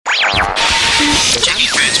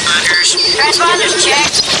Transponders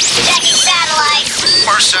checked. Checking satellites.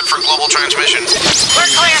 We're set for global transmission. We're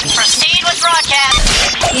clear. Proceed with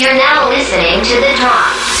broadcast. You're now listening to The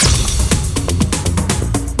Drop.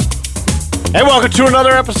 And welcome to another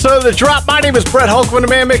episode of The Drop. My name is Brett Holcomb, the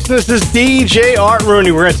man mixing. This is DJ Art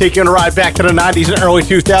Rooney. We're going to take you on a ride back to the 90s and early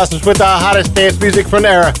 2000s with the hottest dance music from the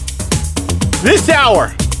era. This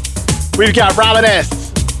hour, we've got Robin S.,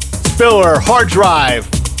 Spiller, Hard Drive,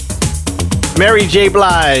 Mary J.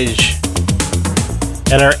 Blige,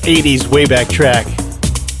 and our 80s Wayback track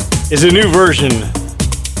is a new version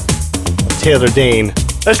of Taylor Dane.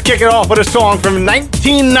 Let's kick it off with a song from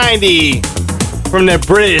 1990 from the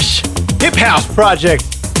British Hip House Project.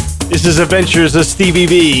 This is Adventures of Stevie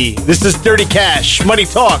V. This is Dirty Cash, Money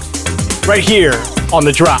Talks, right here on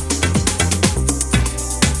The Drop.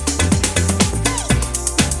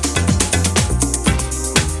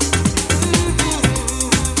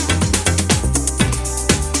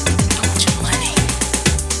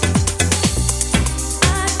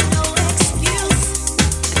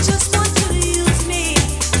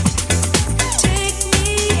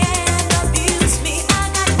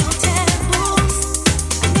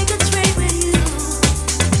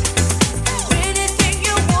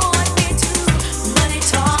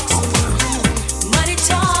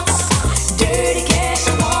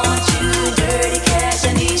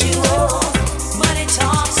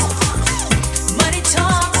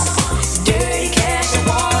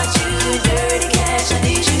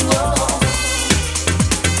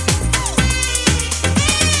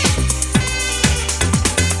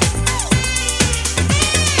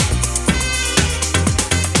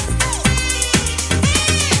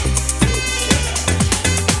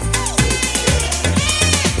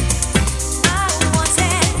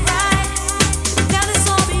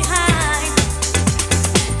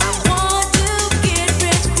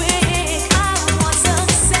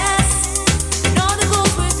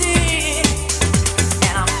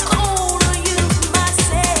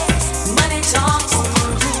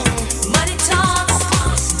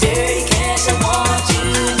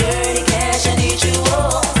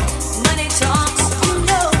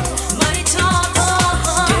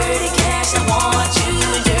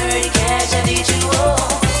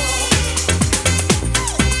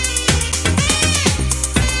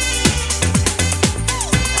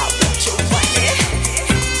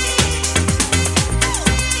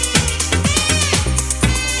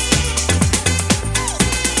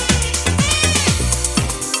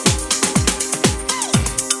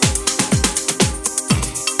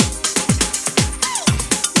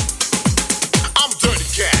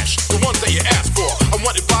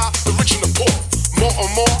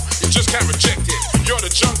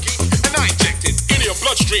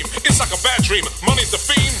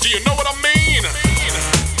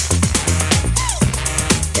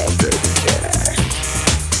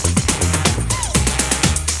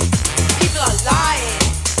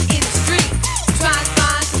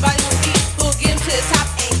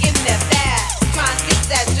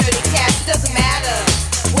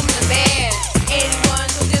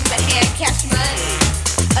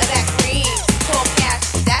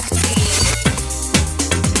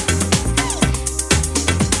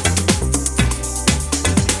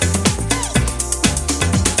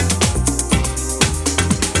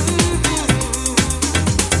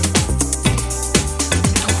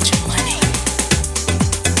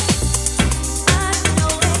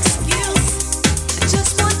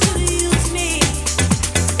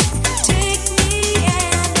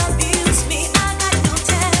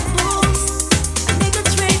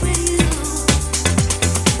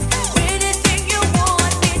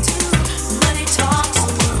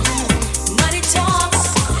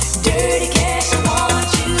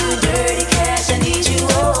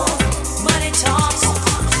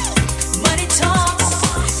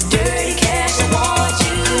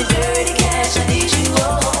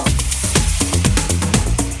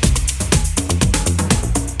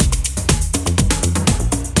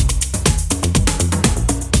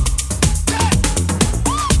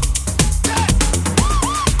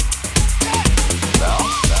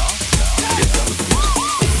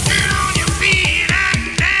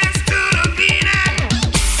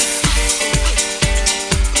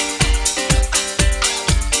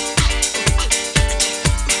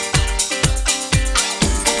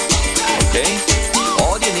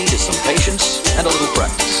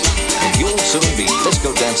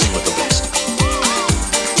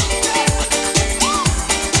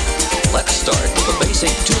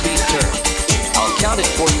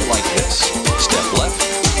 Step left,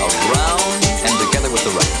 around,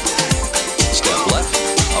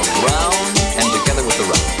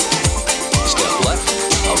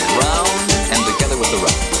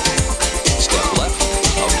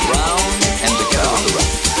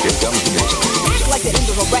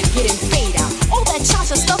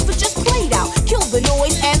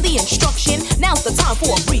 instruction. Now's the time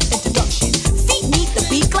for a brief introduction. Feet meet the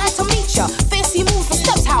beat, glad to meet ya. Fancy moves and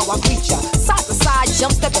steps, how I greet ya. Side to side,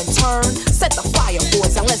 jump, step and turn. Set the fire,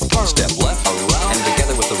 boys, and let's burn. Step left, around, and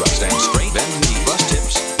together with the right. Stand straight, bend knee, bust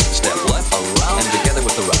hips. Step left, around, and together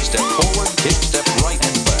with the right. Step forward, kick, step right,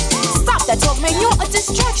 and back. Stop that talk, man, you're a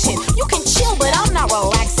distraction. You can chill, but I'm not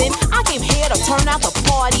relaxing. I came here to turn out the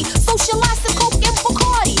party. Socialize the coke and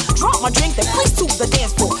Bacardi. Drop my drink, then please to the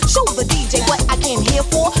dance floor. Show the DJ what I came here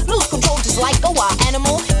for. Lose control just like a wild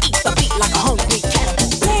animal. Eat the beat like a hungry cannibal.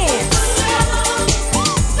 Dance.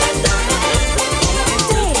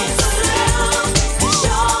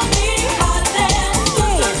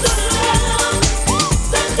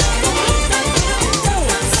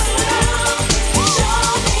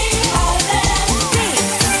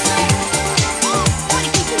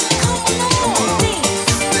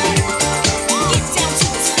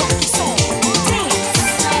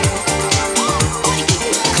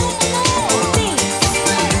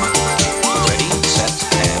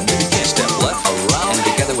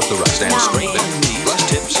 Stand straight, bend knee, bust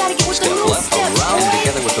hips. Step left, around, and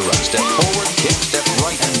together with the right. Step forward, kick, step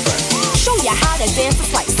right, and back. Show you how to dance is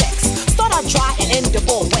like sex. Start out dry and end up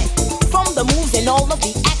all wet. From the moves and all of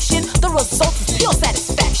the action, the result is pure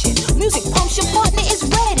satisfaction. Music pumps, your partner is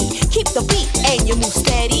ready. Keep the beat and you move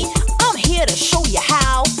steady. I'm here to show you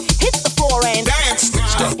how. Hit the floor and dance now.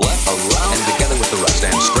 Step left, around, and together with the right.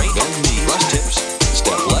 Stand straight, bend knee, bust hips.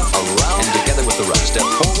 Step left, around, and together with the right. Step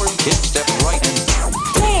forward, kick, step right, and back.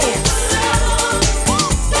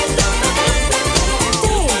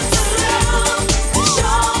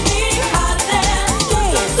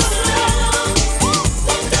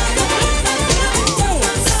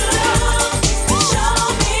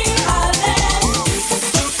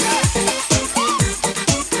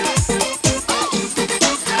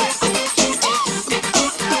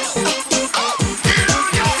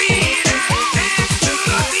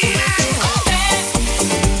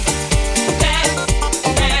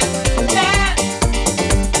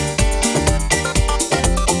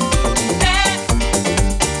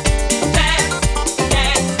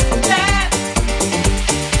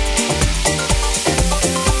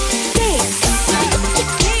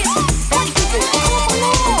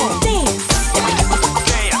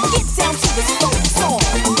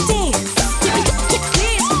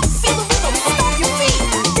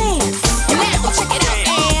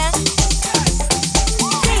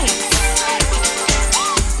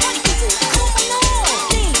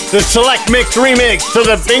 The Select Mix remix to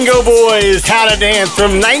the Bingo Boys How to Dance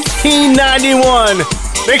from 1991.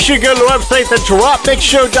 Make sure you go to the website,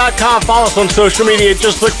 thedropmixshow.com. Follow us on social media.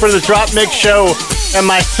 Just look for The Drop Mix Show and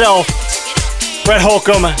myself, Brett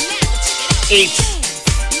Holcomb, 8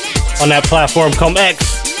 on that platform called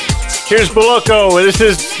X. Here's Boloko. This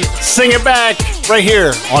is Sing It Back right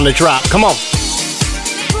here on The Drop. Come on.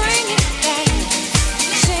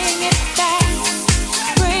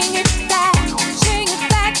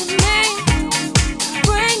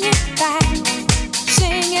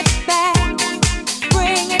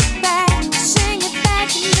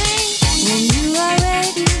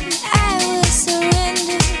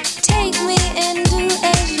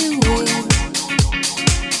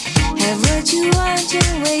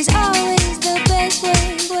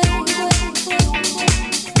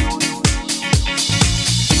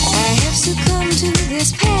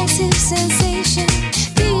 Sensation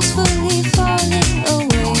peacefully falling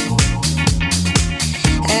away.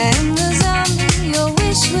 I'm the zombie, your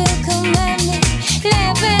wish will command me.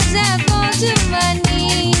 Laugh as I fall to my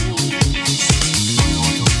knees.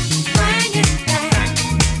 Bring it back,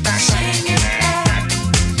 sing it back.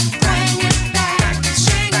 Bring it back,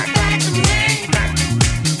 sing it back to me.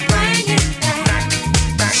 Bring it back,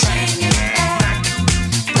 sing it back.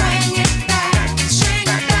 Bring it back, sing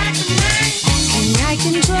it back to me. Can I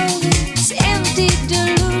control this empty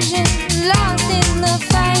delusion, lost in the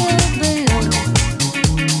fire below?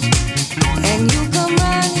 And you come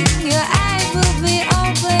running, your eyes will be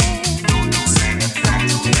open. Sing it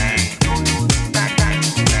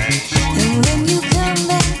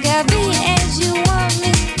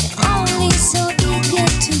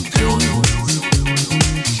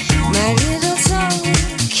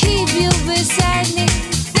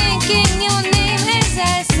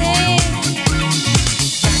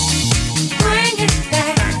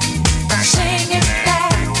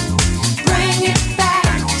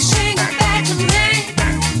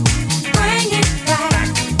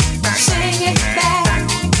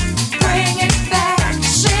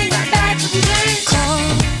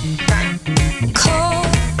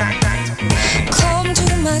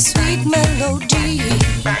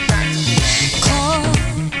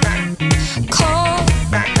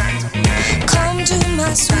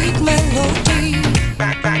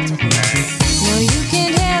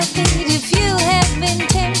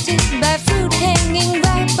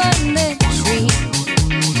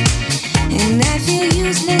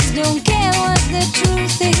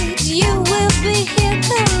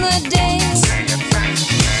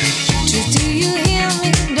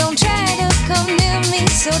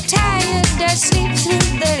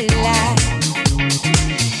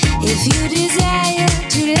desire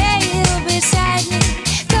to lay you beside me.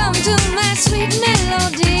 Come to my sweet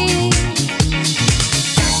melody.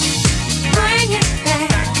 Bring it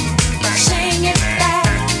back, sing it back.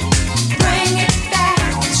 Bring it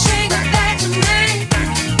back, sing it back to me.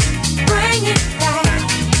 Bring it back,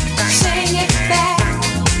 sing it back.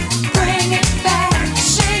 Bring it back,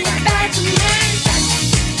 sing it back to me.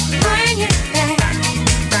 Bring it back,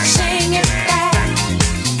 sing it back.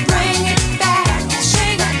 Bring it back,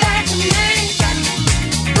 sing it back to me.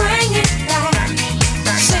 Bring it back,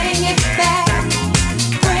 sing it back.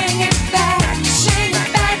 Bring it back, sing it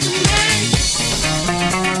back to me.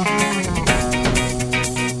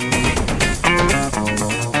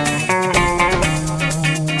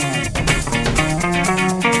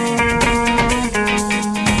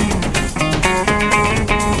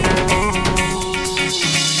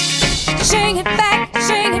 Sing it back,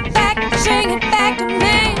 sing it back, sing it back to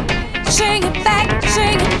me. Sing it back,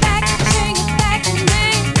 sing it back, sing it back to me.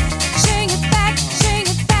 Sing it back, sing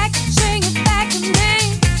it back, sing it back to me.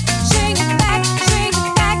 Sing it back, sing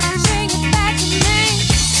it back, sing it back to me.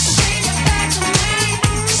 Sing it back to me.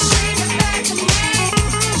 Sing it back to me.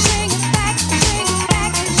 Sing it back, sing it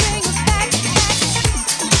back, sing it back.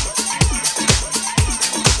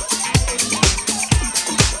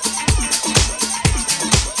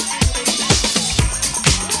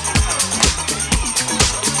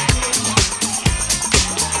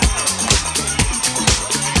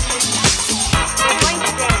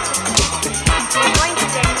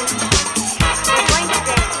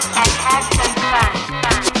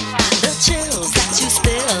 The chills that you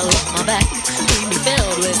spill up my back leave me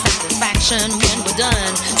filled with satisfaction when we're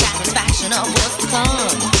done. Satisfaction of what's to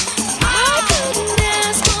come. I couldn't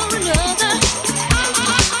ask for another.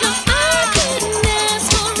 No, I couldn't ask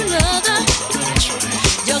for another.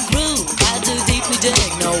 Your groove, I do deeply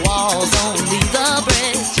dig. No walls, only the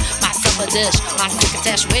bridge. My supper dish, my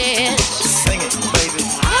crocketesh wish. Sing it, baby.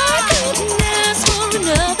 I couldn't ask for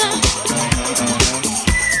another.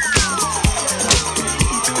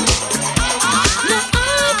 No,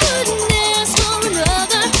 I couldn't ask for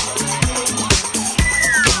another.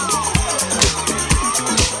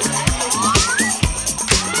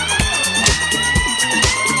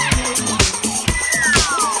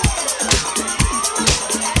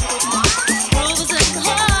 Groove is in the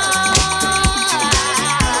heart.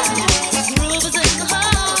 Groove is in the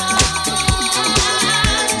heart.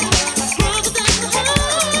 Groove is in the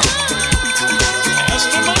heart. That's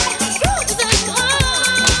the moment. Groove is in the heart.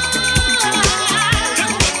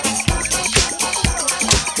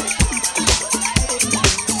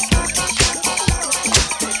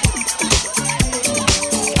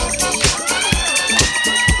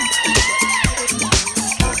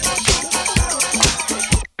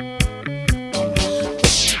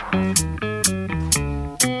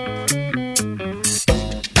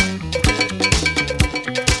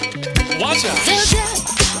 Watch out. The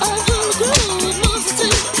depth of who the groove moves us to.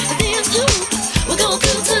 The is who we're going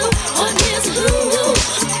to what is who.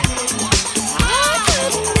 I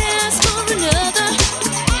couldn't ask for another.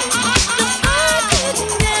 No, I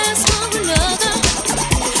couldn't ask for another.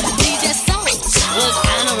 DJ Soul was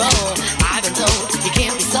on a roll. I've been told he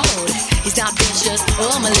can't be sold. He's not vicious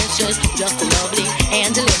or malicious, just lovely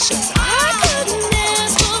and delicious. I couldn't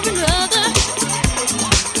ask for another.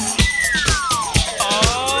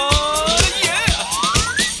 Oh, yeah.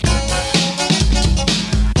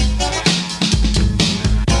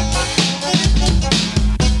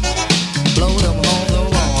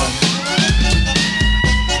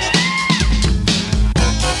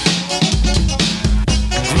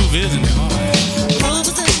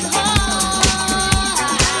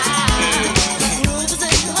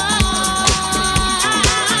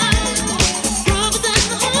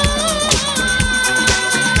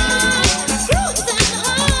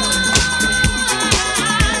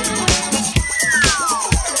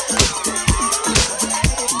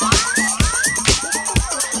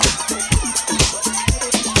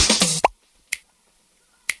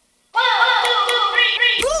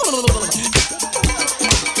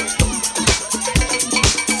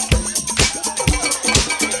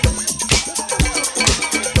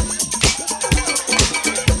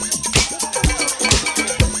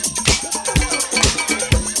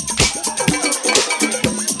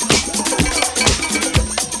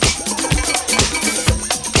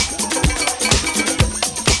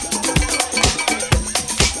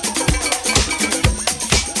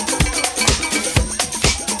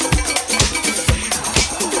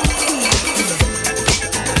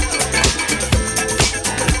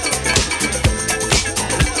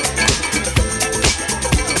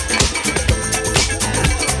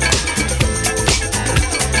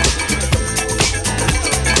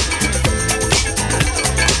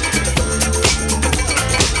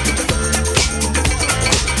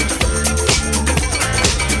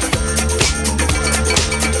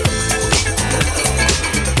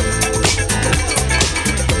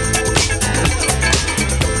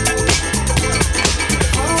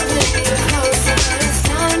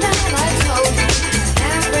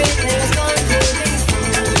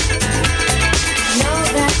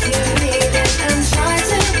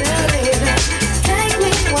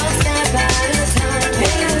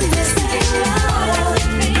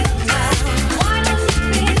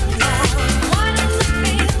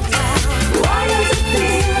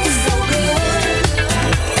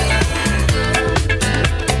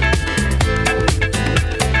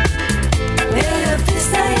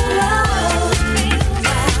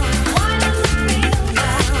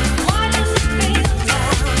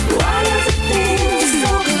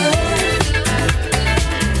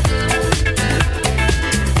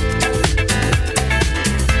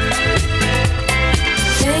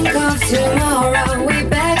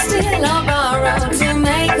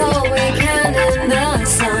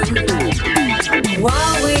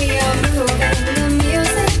 While we are moving, the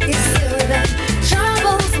music is soothing.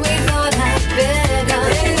 Troubles we thought had been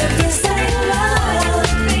gone. If this ain't love,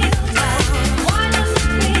 why does it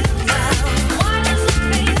feel? Why does it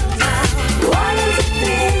feel? Why does it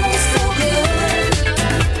feel so good?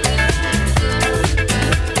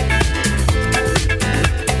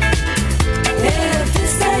 If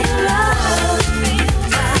this ain't love,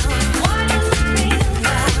 why does it feel?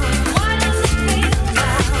 Why does it feel?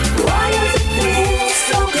 Why does it feel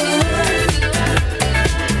so good?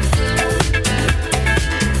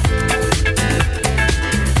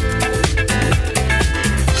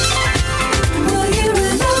 Will you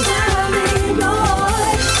remember me,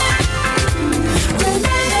 boy?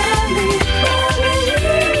 Remember me,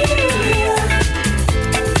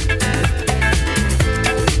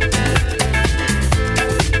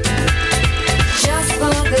 just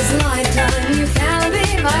for this lifetime, you can be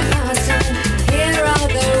my pastime. Here are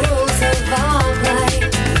the rules of our play.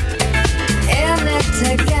 In it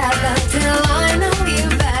together till I know you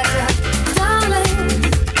better, darling.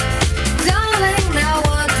 Darling, now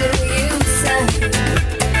what do you say?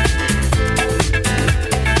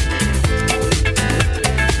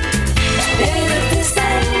 If this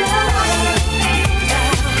ain't love,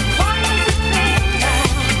 why does it feel?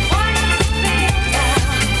 Why does it feel?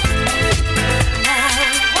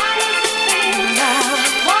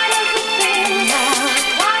 Why does it feel?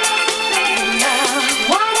 Why does it feel?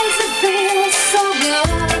 Why does it feel so good?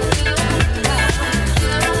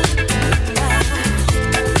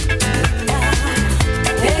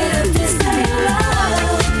 If this ain't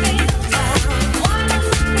love, why does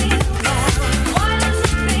it feel? Why does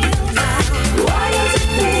it feel? Why does it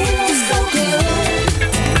feel so good?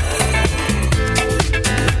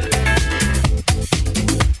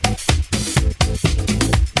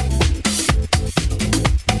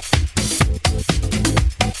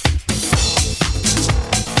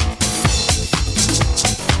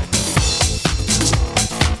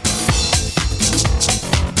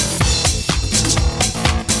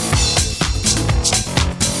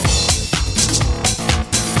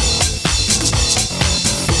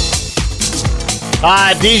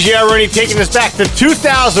 DJ Rooney taking us back to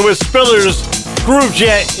 2000 with Spiller's Groove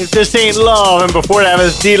Jet, If This Ain't Love, and before that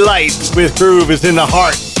was Delight with Groove Is in the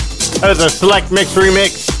Heart. That was a select mix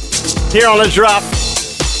remix here on The Drop.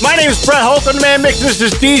 My name is Brett Holcomb, the man mixing. This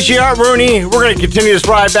is DJ Art Rooney. We're going to continue this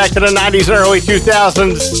ride back to the 90s and early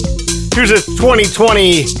 2000s. Here's a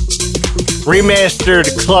 2020 remastered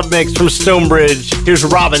club mix from Stonebridge. Here's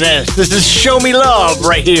Robin S. This is Show Me Love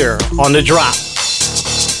right here on The Drop.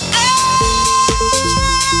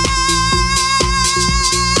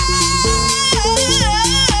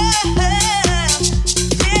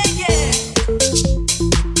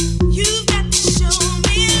 You've got to show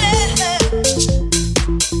me love.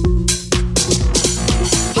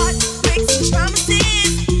 Heartbreaks and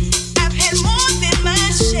promises, I've had more than my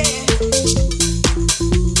share.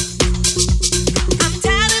 I'm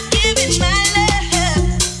tired of giving my love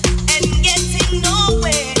and getting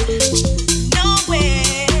nowhere. No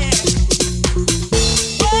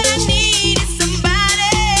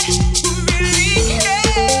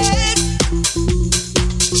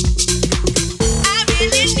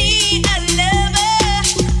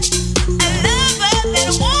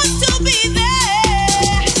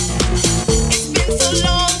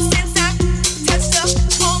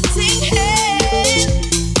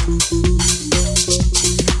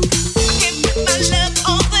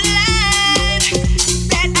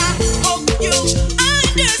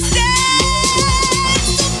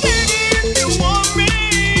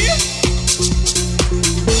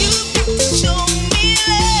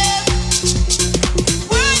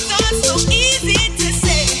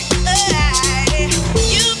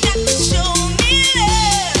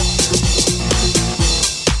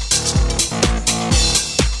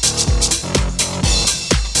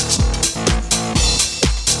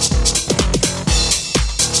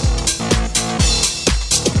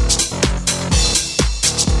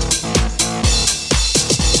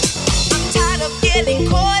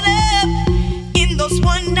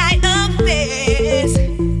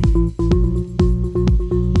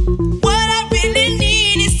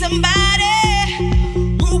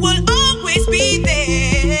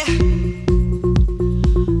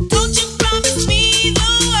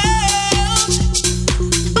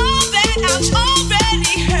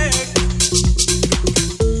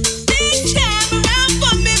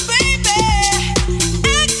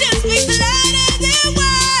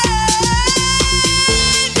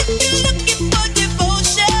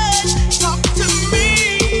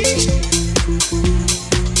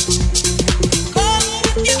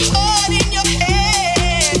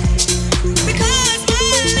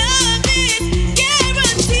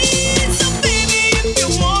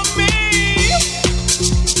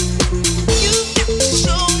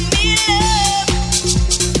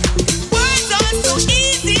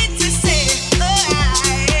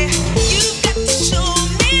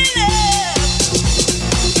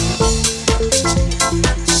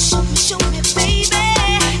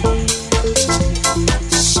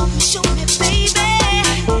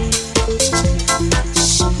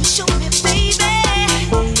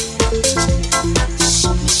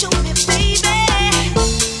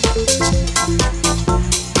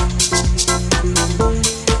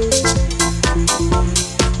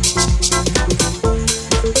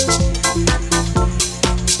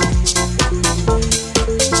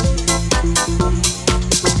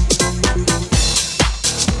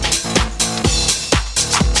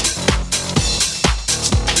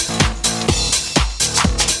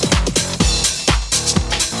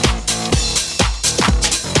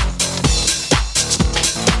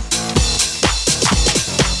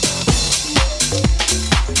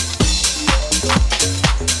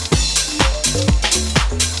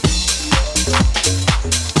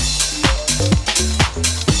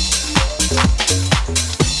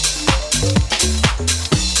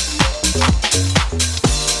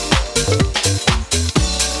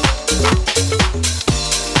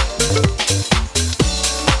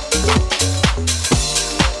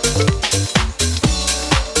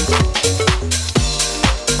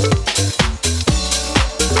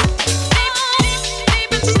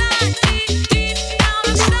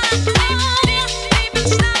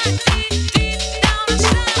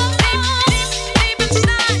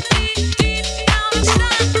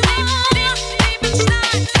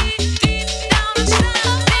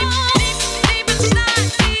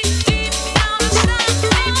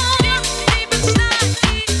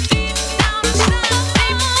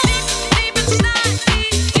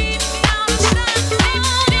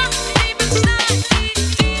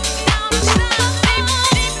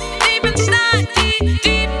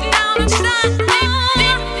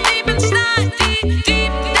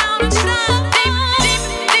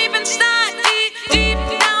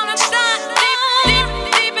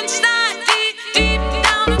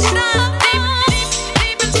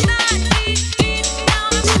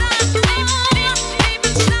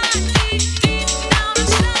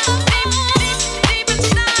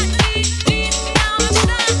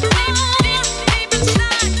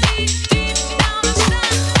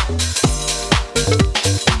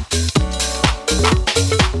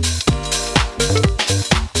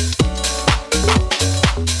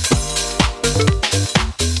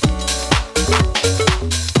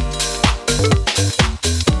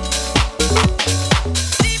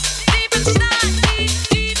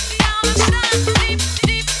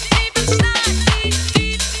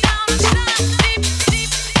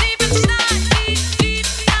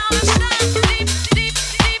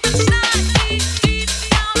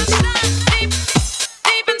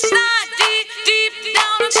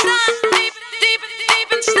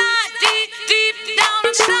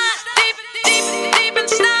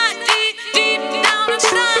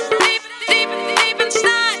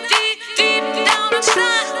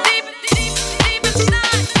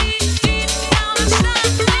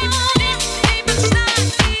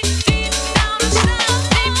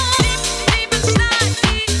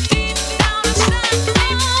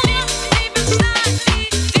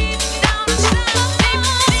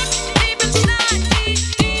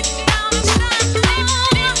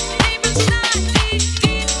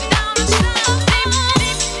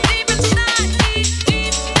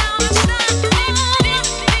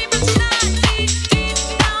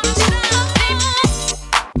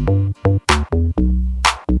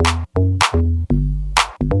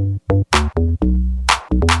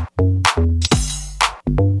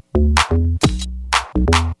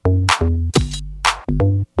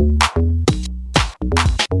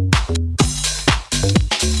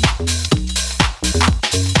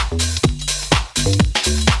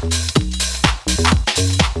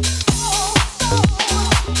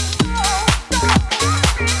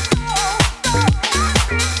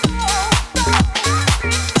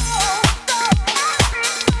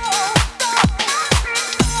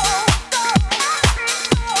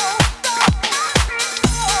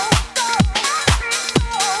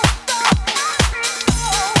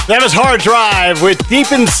That was Hard Drive with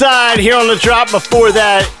Deep Inside here on the drop. Before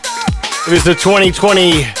that, it was the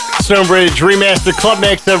 2020 Stonebridge remastered club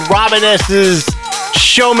mix of Robin S.'s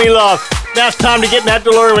Show Me Love. Now it's time to get in that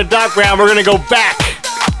DeLorean with Doc Brown. We're going to go back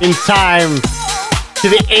in time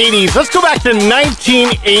to the 80s. Let's go back to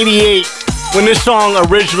 1988 when this song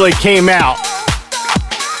originally came out.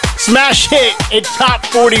 Smash hit at Top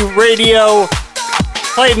 40 radio.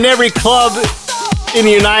 Played in every club in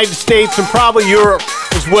the United States and probably Europe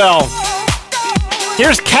as well.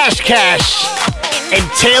 Here's Cash Cash and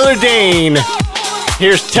Taylor Dane.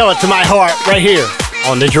 Here's Tell It to My Heart right here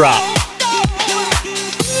on The Drop.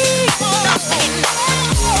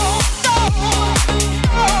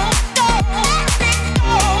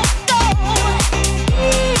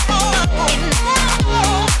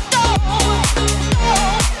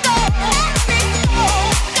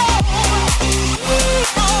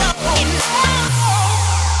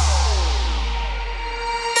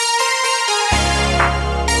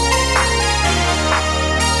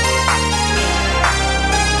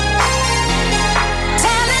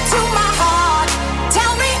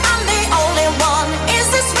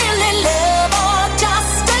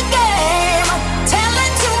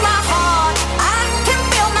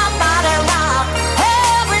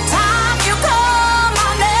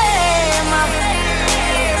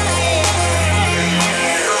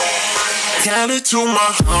 To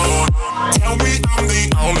my heart, tell me I'm the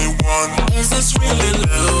only one. Is this really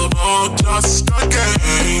love or just a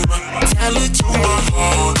game? Tell it to my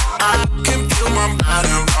heart, I can feel my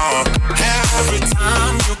body rock every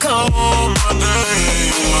time you call my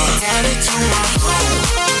name. Tell it to my heart.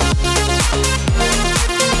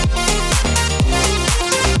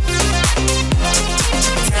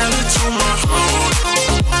 Tell it to my heart.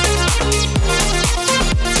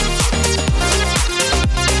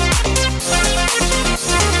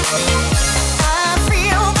 I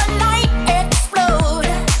feel the night explode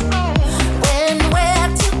when we're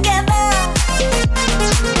together.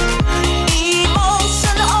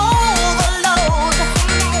 Emotion overload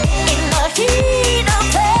in the heat of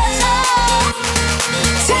pleasure.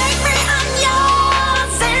 Take me, I'm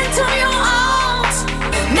yours, into your arms.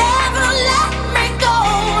 Never let me go.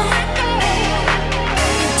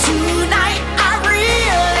 Tonight I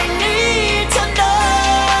really need to know.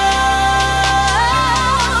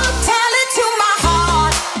 Tell it to my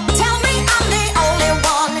heart. Tell me I'm the only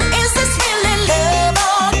one. Is this really love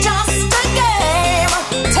or just a game?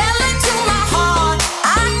 Tell it to my heart.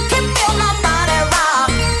 I can feel my body rock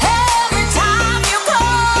every time you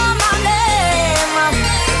call my name.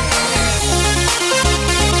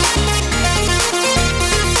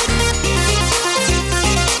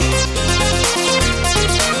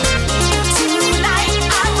 Tonight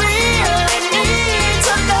I really need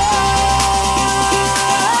to know.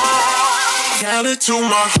 Tell it to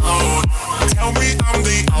my heart. Tell me I'm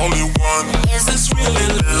the only one. Is this really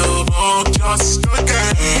love or just a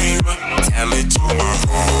game? Tell it to my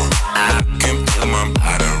heart. I can feel my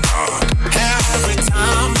body rock every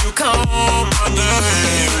time you call my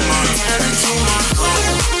name. Tell it to my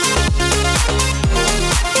heart.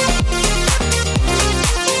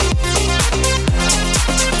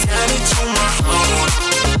 Tell it to my heart.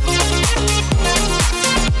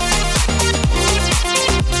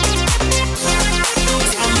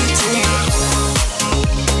 Tell it to my heart.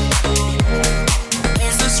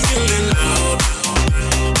 Is this really love?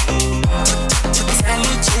 Tell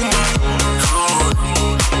it to my heart.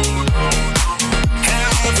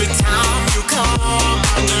 Every time you call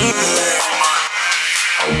my name.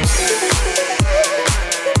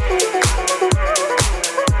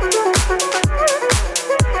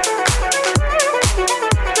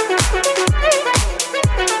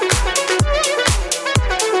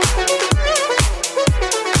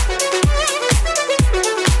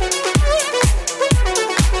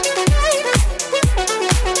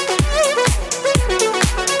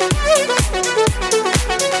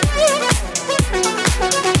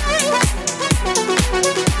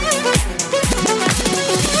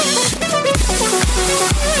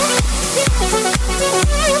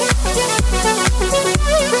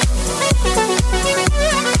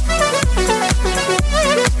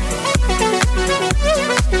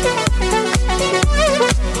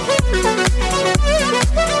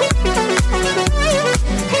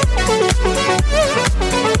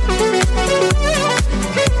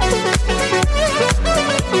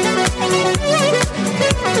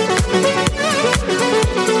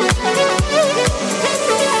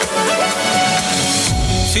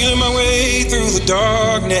 Feeling my way through the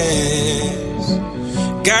darkness,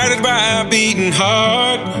 guided by a beating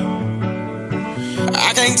heart.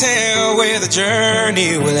 I can't tell where the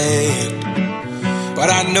journey will end, but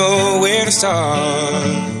I know where to start.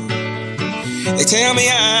 They tell me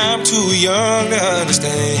I'm too young to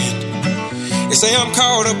understand. They say I'm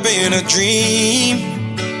caught up in a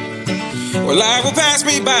dream. Well, life will pass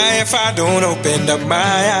me by if I don't open up my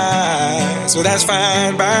eyes. So that's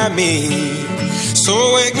fine by me.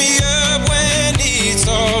 So wake me up when it's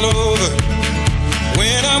all over,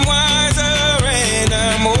 when I'm wiser and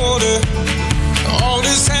I'm older. All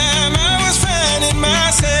this time I was finding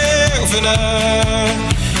myself and I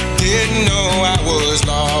didn't know I was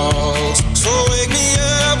lost. So wake me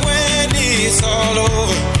up when it's all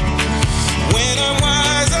over, when I'm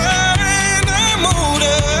wiser and I'm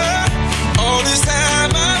older. All this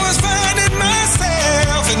time I was finding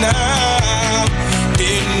myself and I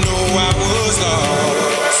didn't know I was lost.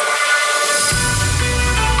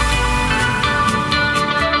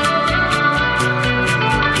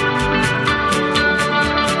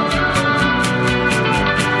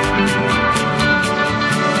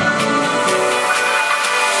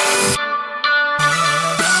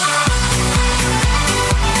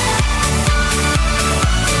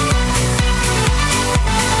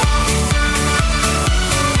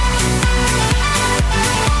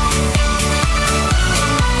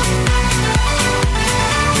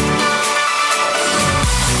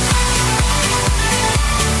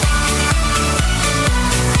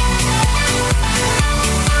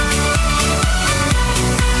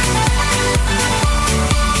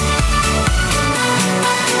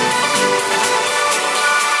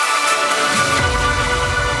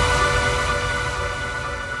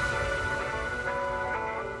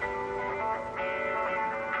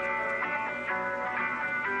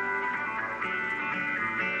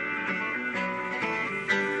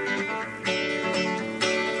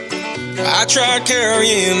 I tried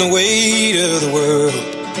carrying the weight of the world,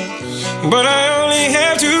 but I only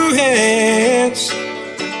have two hands.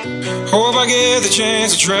 Hope I get the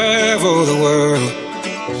chance to travel the world,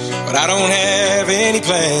 but I don't have any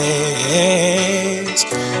plans.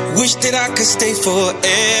 Wish that I could stay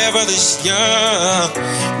forever this young,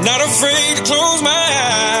 not afraid to close my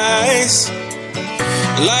eyes.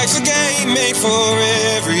 Life's a game made for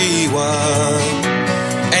everyone,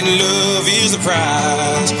 and love is the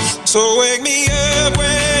prize. So wake me up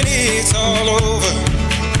when it's all over,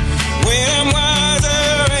 when I'm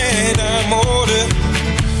wiser and I'm older.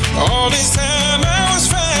 All this time I was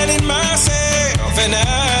finding myself and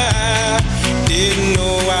I didn't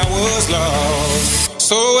know I was lost.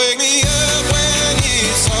 So wake me up when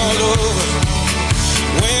it's all over,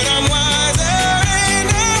 when I'm wiser and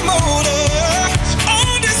I'm older.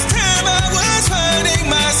 All this time I was finding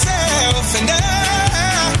myself and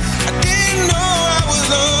I didn't know I was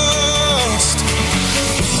lost.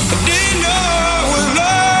 I didn't know I was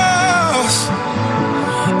lost.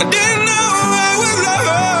 I didn't know I was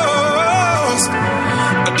lost. I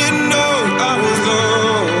didn't know I was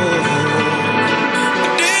lost.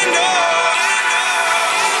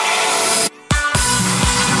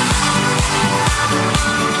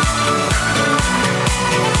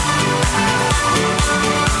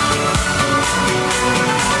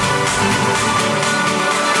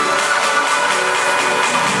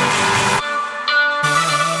 didn't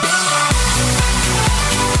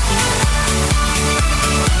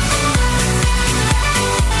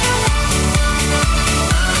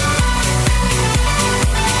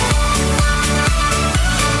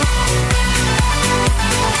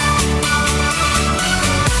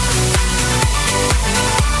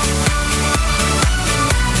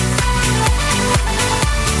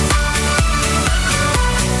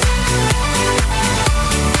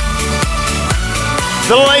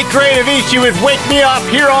The late great Avicii with Wake Me Up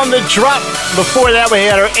here on The Drop. Before that, we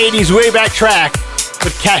had our 80s way back track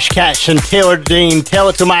with Cash Cash and Taylor Dean, Tell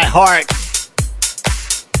It to My Heart.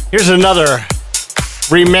 Here's another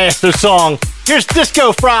remastered song. Here's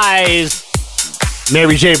Disco Fries,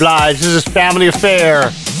 Mary J. Blige. This is Family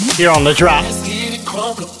Affair here on The Drop. Let's get it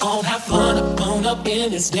crunk up on, have fun up in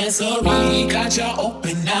this dancery. Got y'all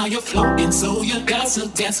open, now you're floating, so you got to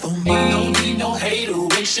dance for me. Don't need no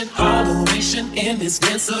hateration, holleration in this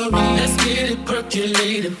dancery. Let's get it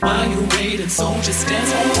percolated while you're waiting, so just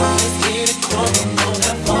dance on. Let's get it crunk up on,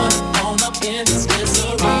 have fun up in this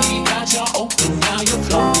dancery. Got y'all open, now you're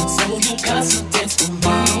floating, so you got to dance for me.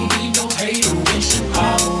 Don't need no hateration,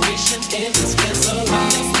 holleration in this dancery.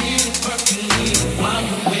 Let's get it percolated while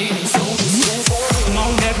you're waiting, so just dance on. Come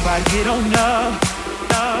on, everybody, get on up.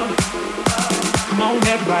 Come on,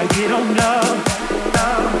 everybody, get on up.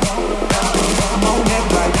 Come on,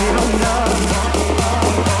 everybody, get on up.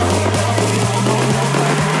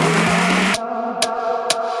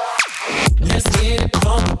 Let's get it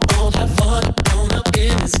crunk on, have fun up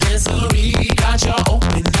in this dancery. Got y'all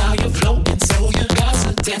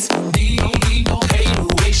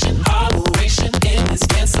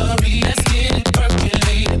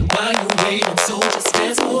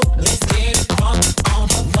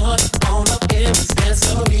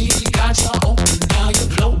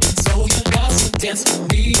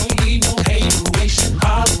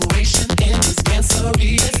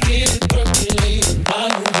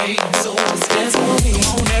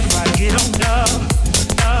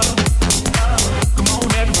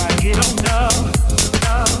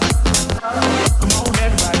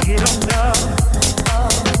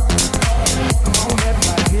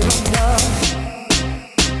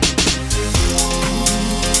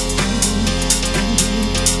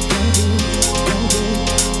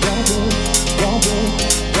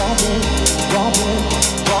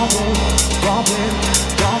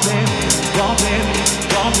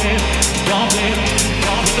bumping, bumping,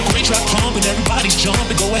 bumping. The great track pumping, everybody's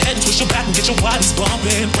jumping. Go ahead and twist your back and get your bodies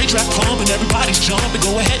bumping. Great track pumping, everybody's jumping.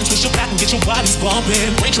 Go ahead and twist your back and get your bodies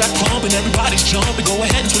bumping. Great track pumping, everybody's jumping. Go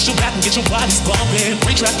ahead and twist your back and get your bodies bumping.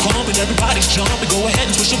 Great track pumping, everybody's jumping. Go ahead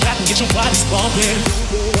and twist your back and get your bodies bumping.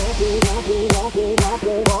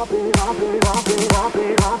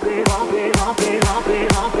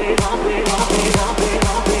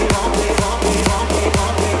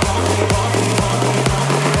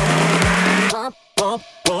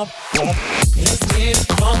 Let's get it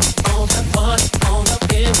bump on, have fun on up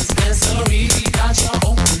in this dancery. Got you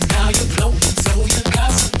open, now you're floating, so you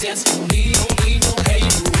got some dance for me. Don't need no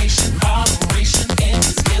hateration, holleration in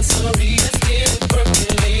this dancery. Let's get it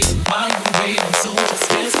percolating, mind you waiting, so just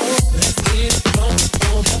dance. Let's get it bump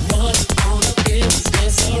on, have fun on up in this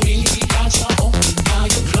dancery. Got you open, now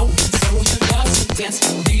you're floating, so you got some dance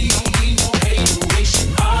for me. Don't need no hateration,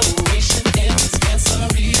 holleration in this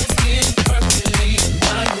dancery. Let's get it percolating,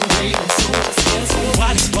 mind you waiting, so just dance.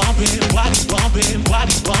 Body's bumping, body's bumping,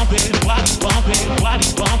 body's bumping, body's bumping,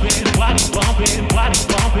 body's bumping, body's bumping, body's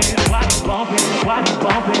bumping, body's bumping, body's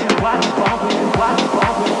bumping, body's bumping, body's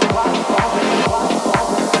bumping, body's bumping.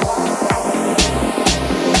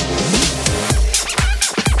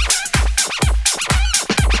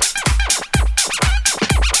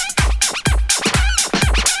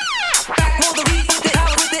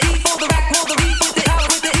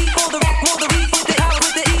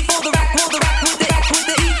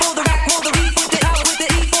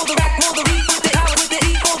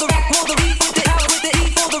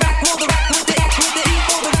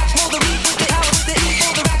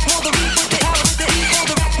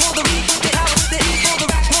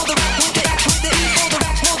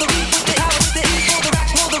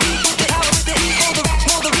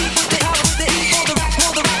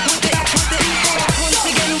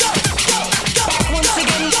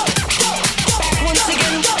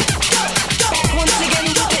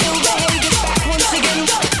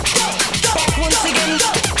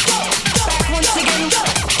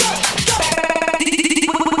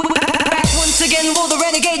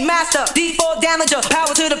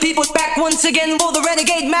 Once again, will the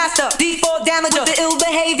renegade master D4 damager, the ill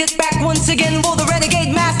behavior back once again, will the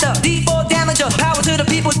renegade master D4 damager, power to the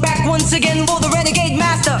people back once again, will the renegade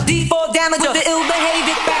master D4 damager, the ill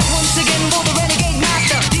behavior back once again, will the renegade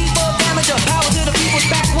master D4 damager, power to the people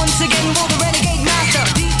back once again, will the renegade master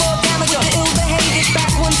D4 damager, the ill behavior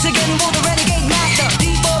back once again, will the renegade master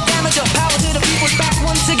D4 damager, power to the people back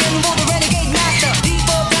once again, will the renegade master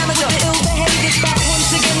D4 damager, the ill behavior back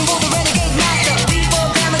once again, will the renegade master D4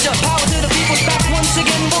 damager, power to the people back once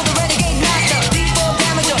again, will the renegade master D4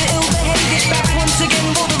 damager, the ill behavior back once again,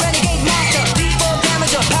 will the renegade master D4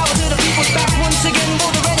 damager, power to the people back once again,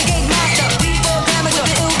 will the renegade master D4 damager,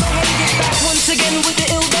 the ill behavior back once again, with the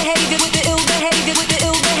ill behavior, with the ill behavior, with the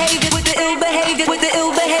ill behavior, with the ill behavior, with the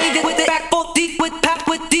ill behavior, with the back foot deep with pack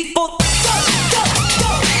with deep foot.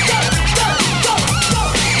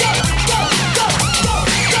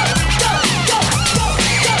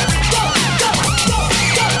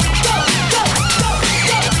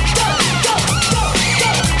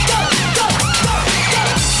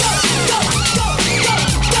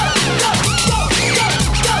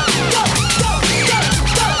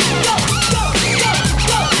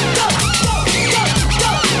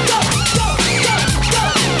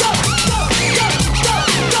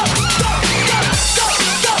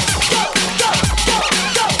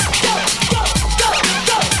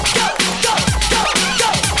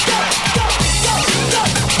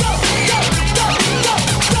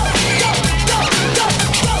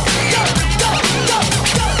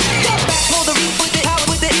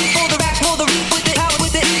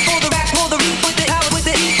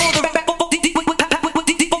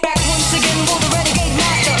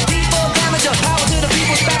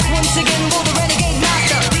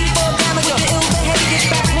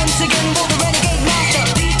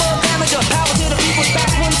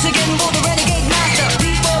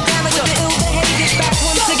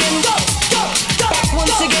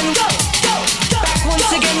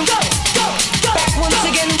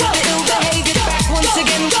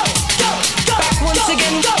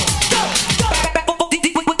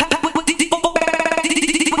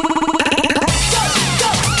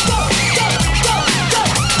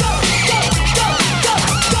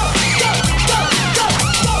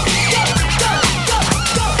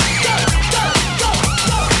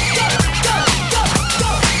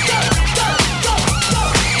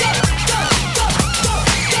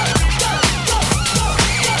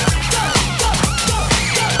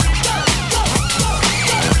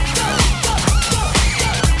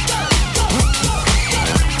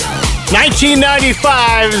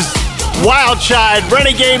 1995's Wild Child,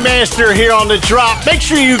 Renegade Master here on The Drop. Make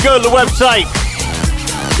sure you go to the website.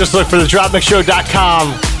 Just look for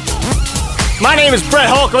thedropmixshow.com. My name is Brett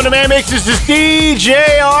Holcomb. The man mixes is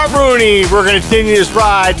DJ Art Rooney. We're going to continue this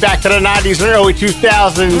ride back to the 90s and early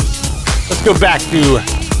 2000s. Let's go back to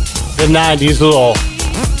the 90s, a little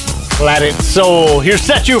Latin soul. Here's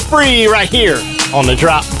Set You Free right here on The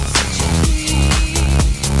Drop.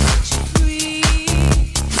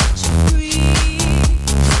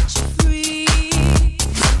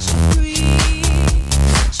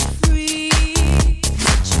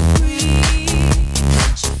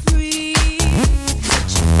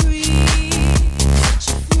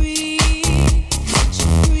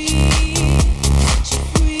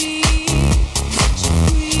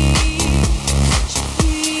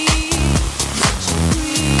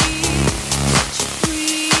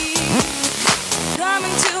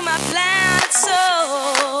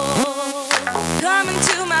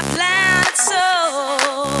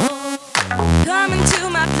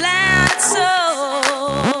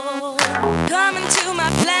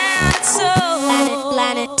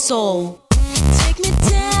 Soul. Take me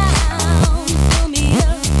down, pull me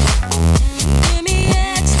up, give me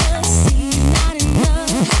ecstasy, not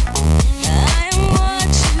enough. I am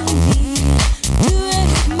what you need. Do it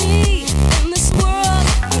with me in this world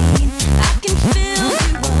of pain. I can fill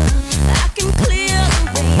you up, I can clear the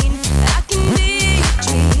rain, I can be your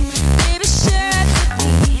dream. Baby, share it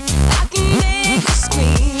with me, I can make you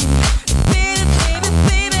scream. Baby, baby,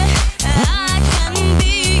 baby, I can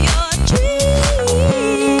be your dream.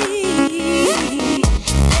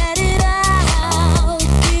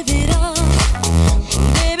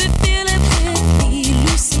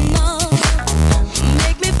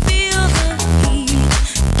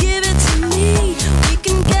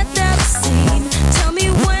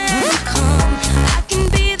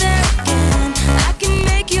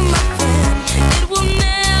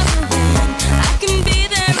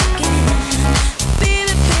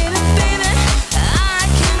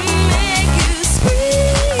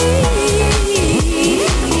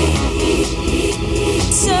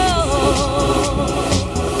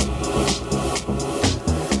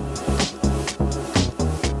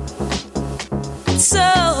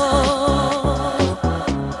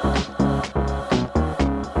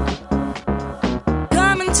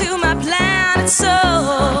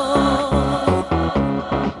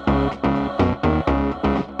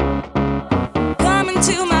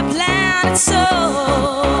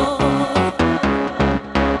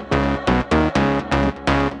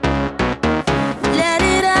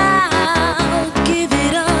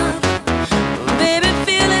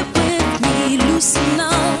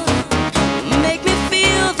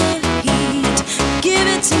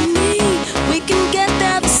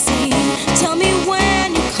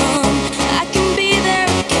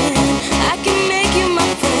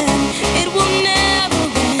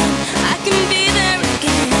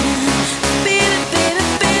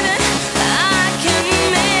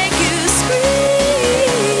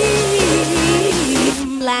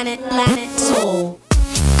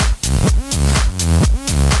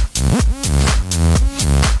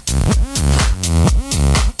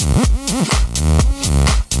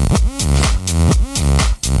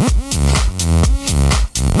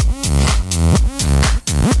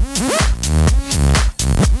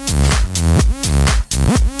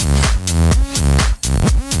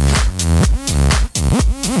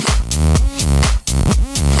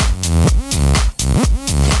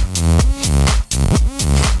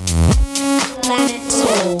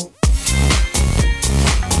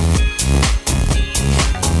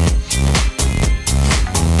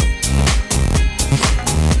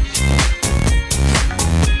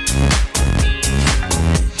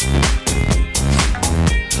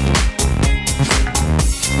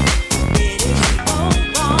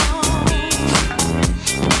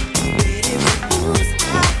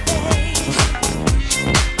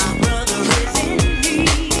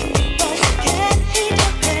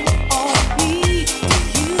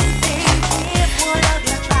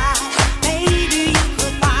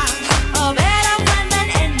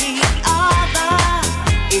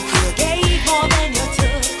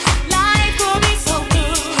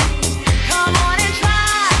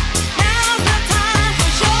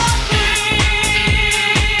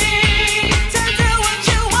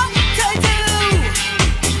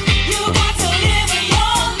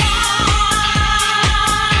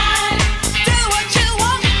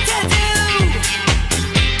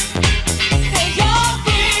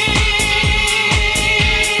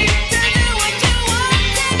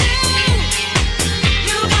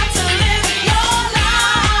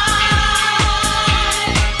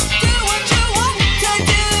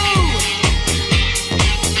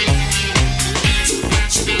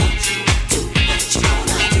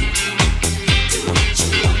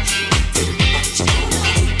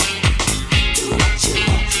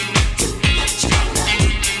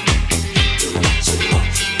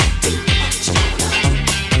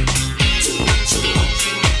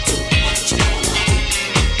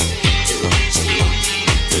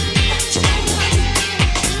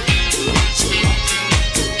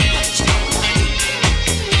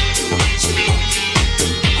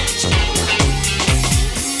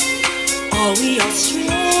 Are we all strangers?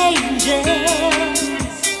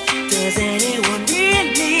 Does anyone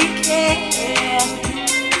really care?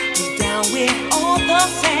 Deep down we're all the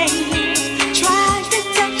same. Trying to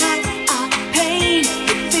hide our pain.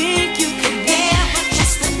 You think you can never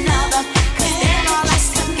just another, 'cause they're all like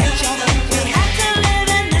each other. We have to live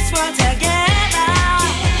in this world together.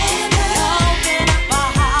 Open up our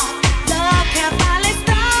heart, love can finally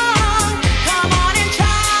start. Come on and try.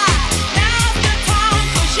 Now's the time,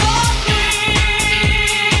 'cause you're free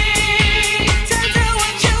to do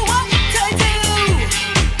what you want to do.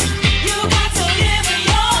 You got to live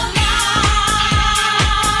your life.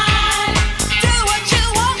 Do what you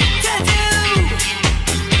want to do.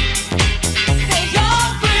 Say you're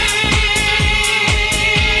free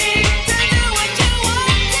to do what you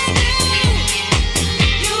want to do.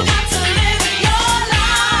 You got to live your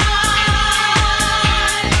life.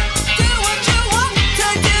 Do what you want to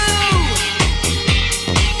do.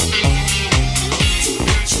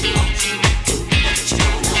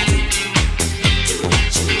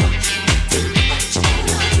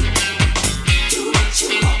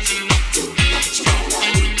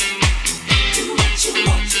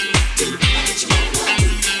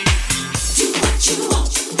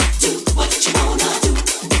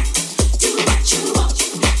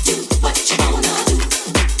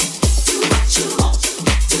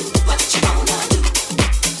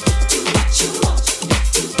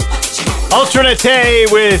 Alternate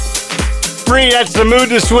with Free. That's the Mood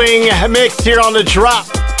to Swing mix here on the drop.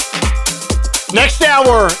 Next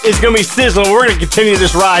hour is going to be sizzling. We're going to continue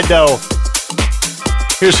this ride, though.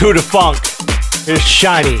 Here's Who the Funk. Here's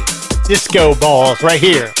Shiny Disco Balls right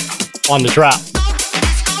here on the drop.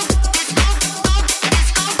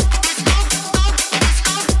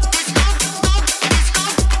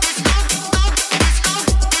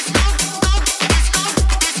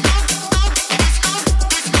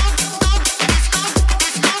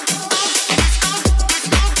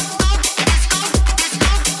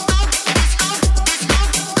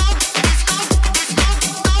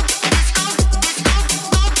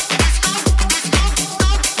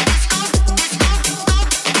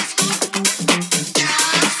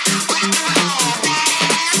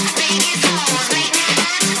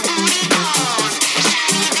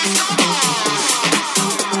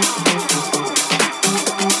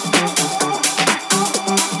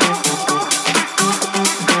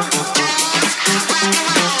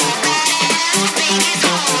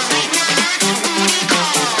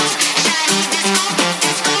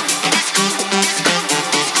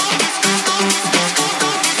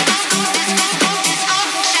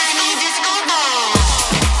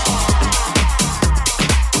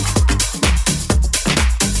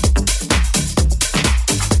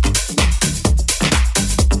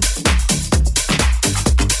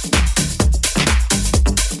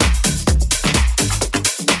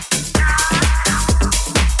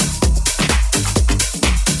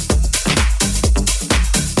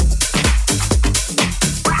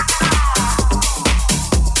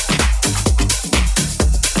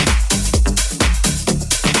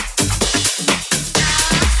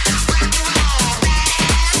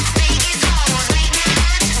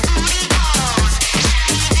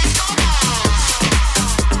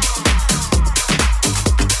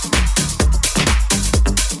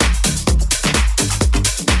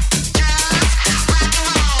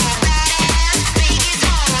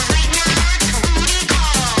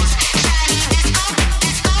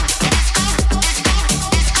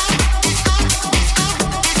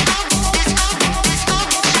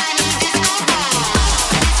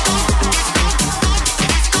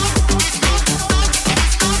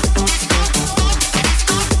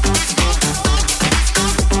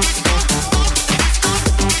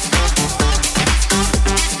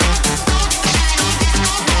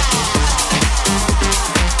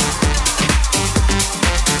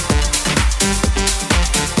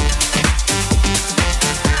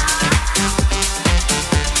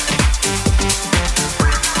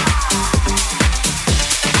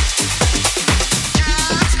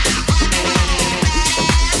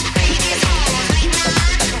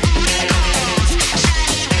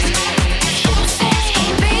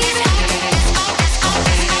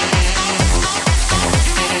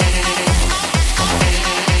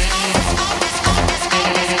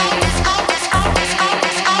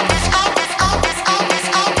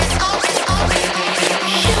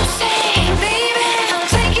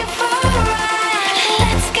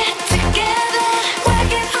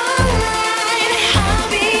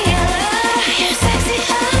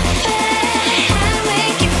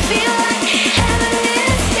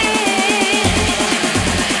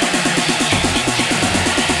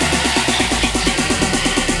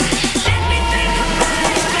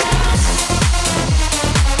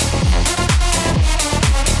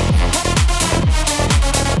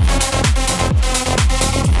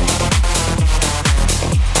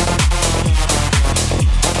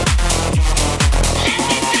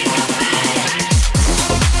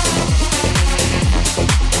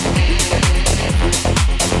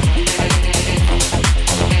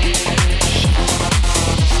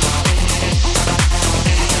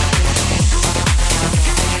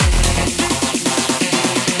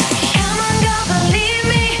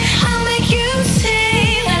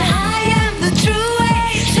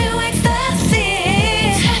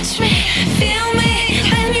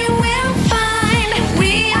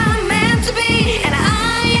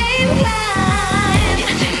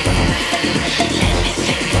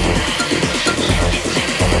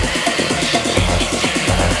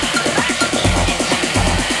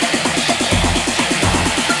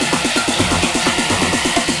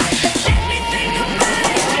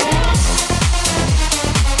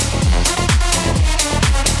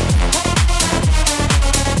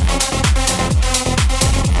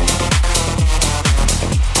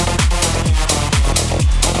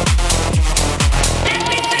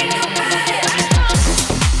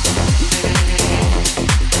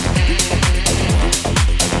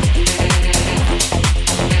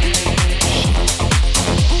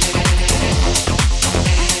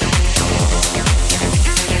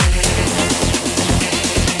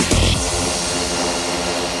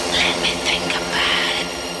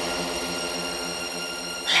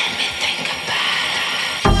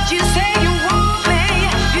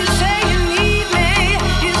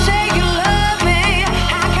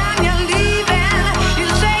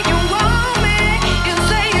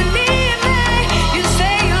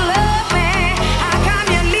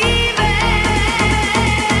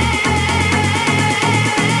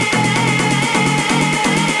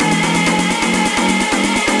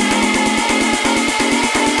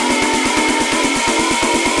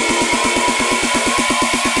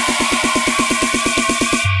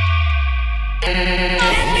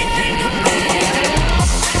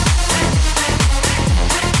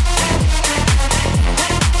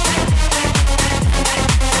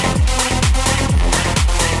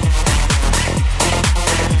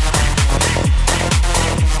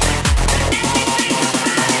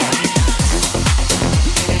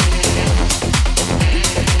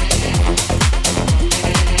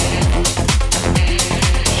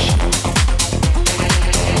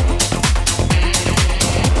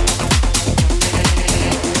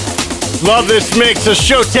 Love this mix of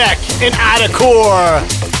Showtek and Adacore.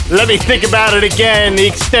 Let me think about it again. The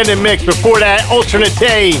extended mix. Before that,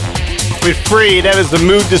 Alternate with Free. That is the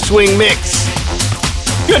Mood to Swing mix.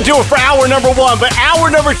 Gonna do it for hour number 1, but hour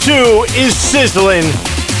number 2 is sizzling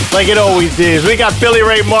like it always is. We got Billy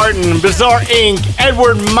Ray Martin, Bizarre Inc.,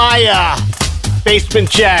 Edward Maya, Basement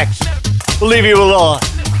Jacks. We'll leave you a little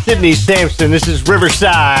Sydney Sampson. This is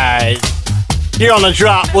Riverside. Here on The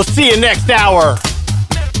Drop. We'll see you next hour.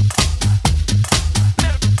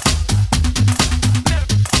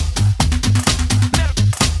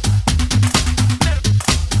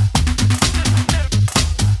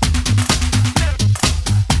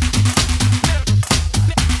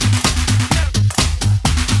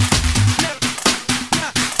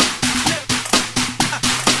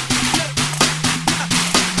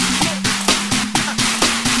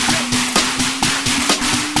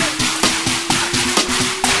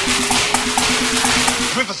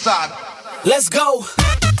 Let's go.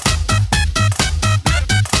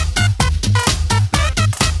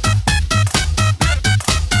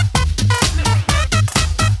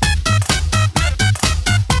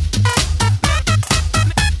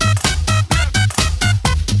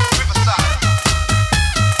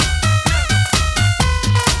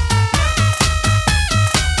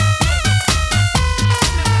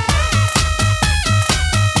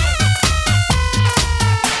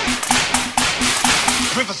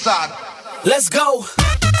 Riverside. Let's go.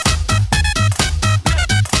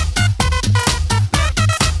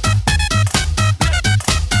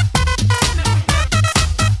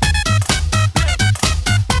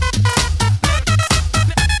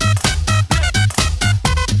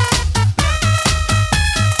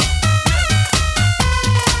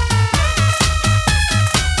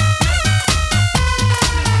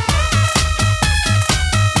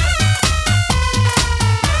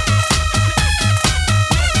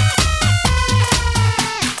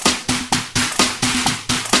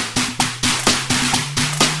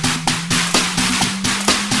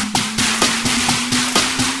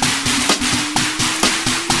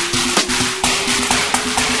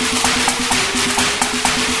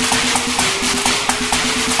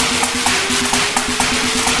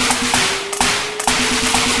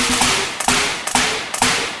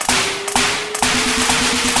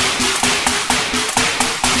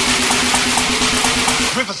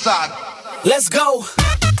 Riverside. Let's go.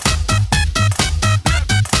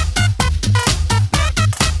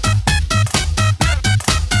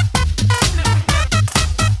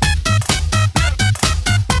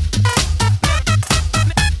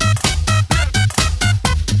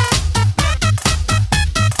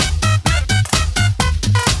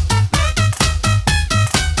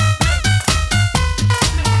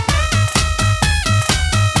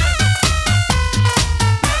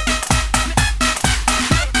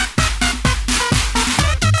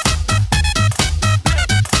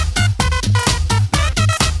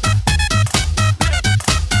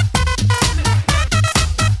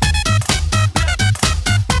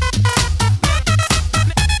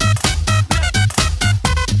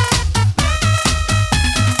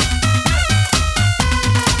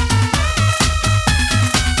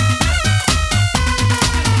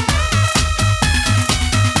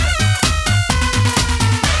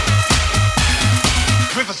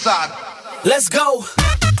 Riverside. Let's go.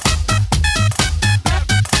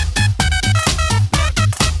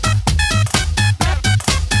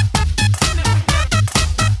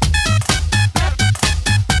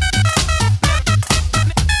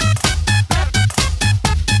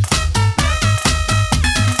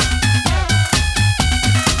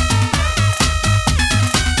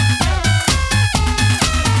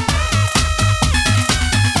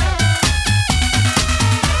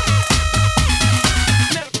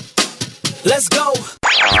 Let's go.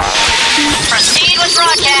 Proceed with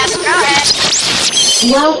broadcast. Go ahead.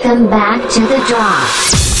 Welcome back to The Drop.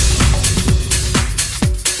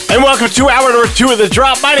 And welcome to hour number 2 of The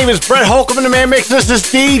Drop. My name is Brett Holcomb, and the man mix. This is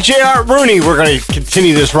DJ Art Rooney. We're going to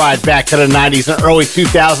continue this ride back to the 90s and early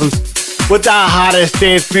 2000s with the hottest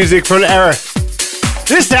dance music from the era.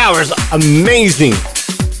 This hour is amazing.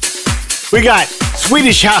 We got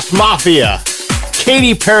Swedish House Mafia,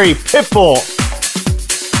 Katy Perry, Pitbull,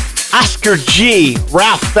 Oscar G,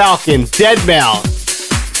 Ralph Falcon,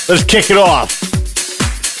 Deadmau5. Let's kick it off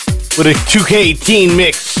with a 2K18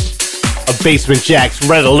 mix of Basement Jack's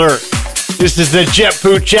Red Alert. This is the Jet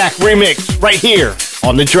Food Jack remix right here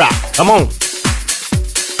on The Drop. Come on.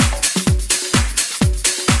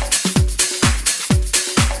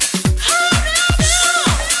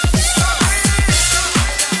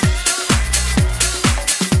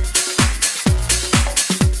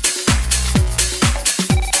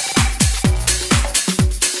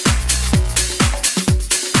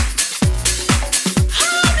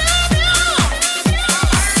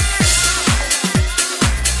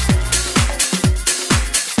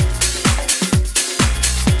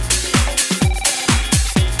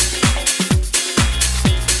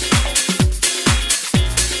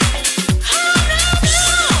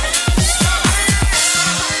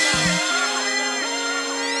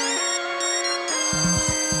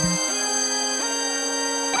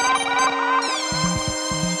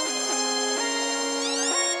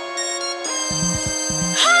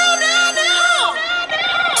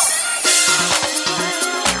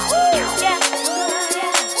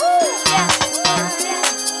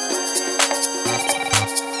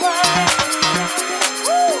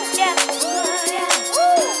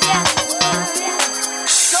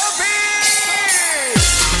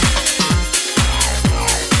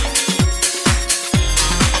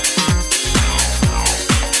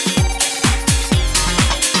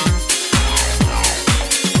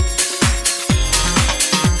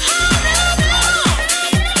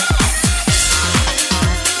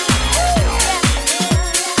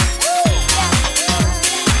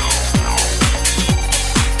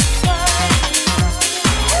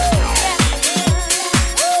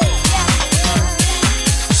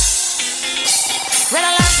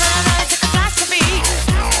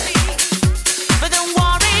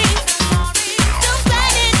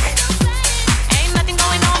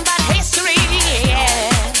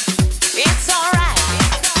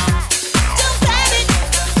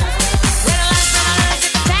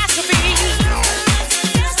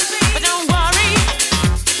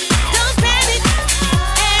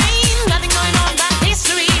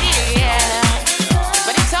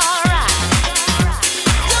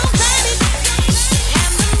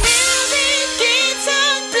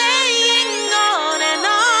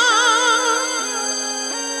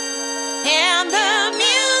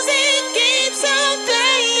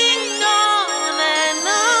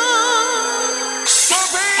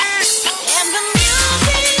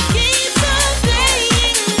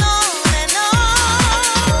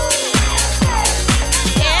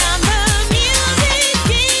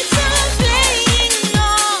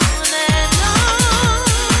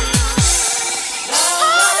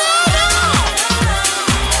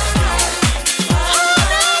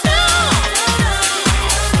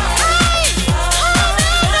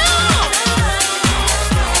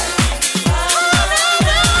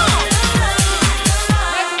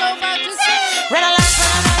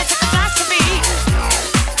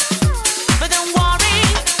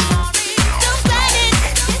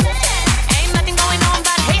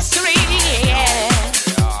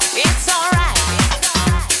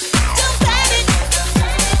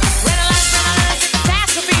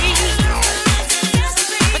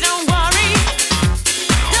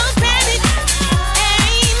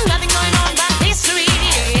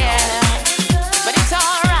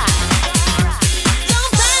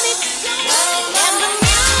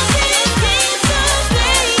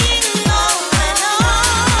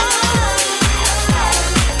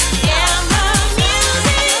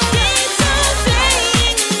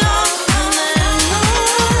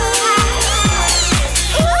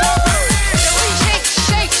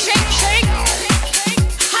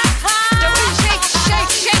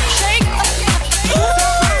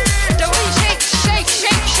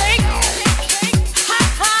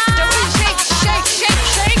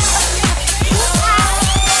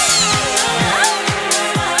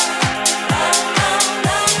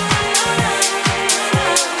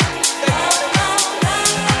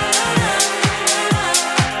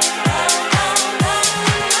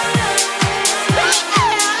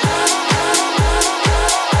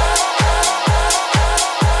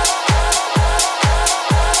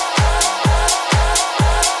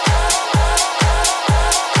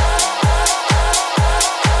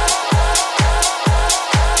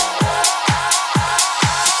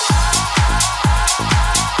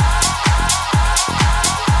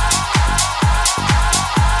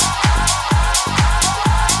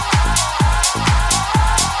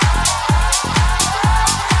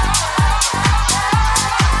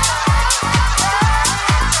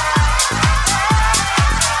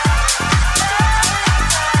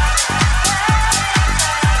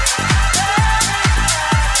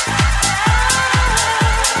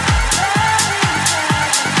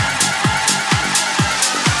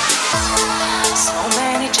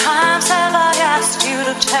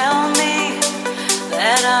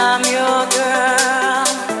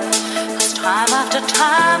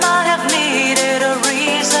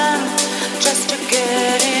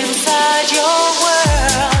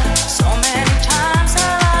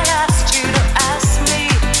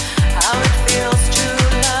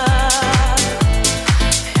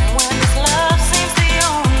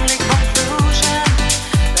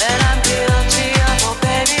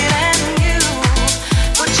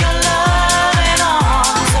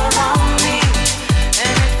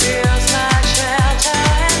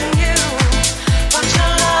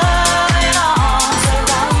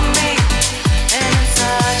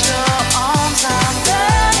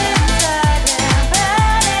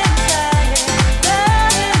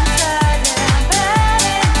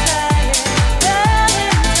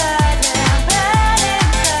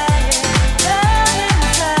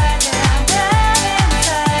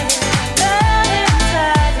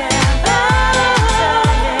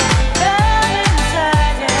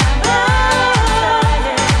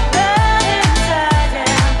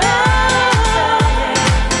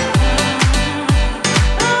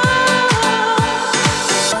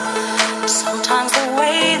 Sometimes the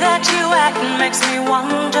way that you act makes me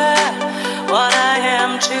wonder what I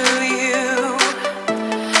am to you.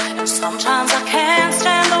 And sometimes I can't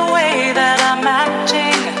stand the way that I'm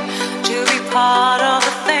acting to be part of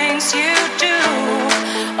the things you do.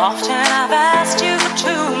 Often I've asked you for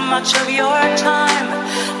too much of your time,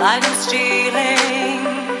 like I'm stealing.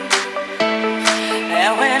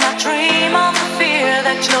 And when I dream of the fear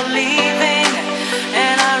that you're leaving,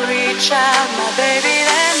 and I reach out, my baby,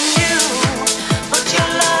 then you put your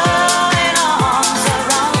loving arms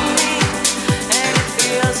around me, and it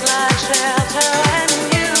feels like shelter. And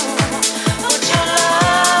you put your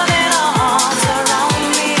loving arms around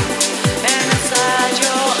me, and inside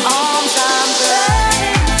your arms I'm burning.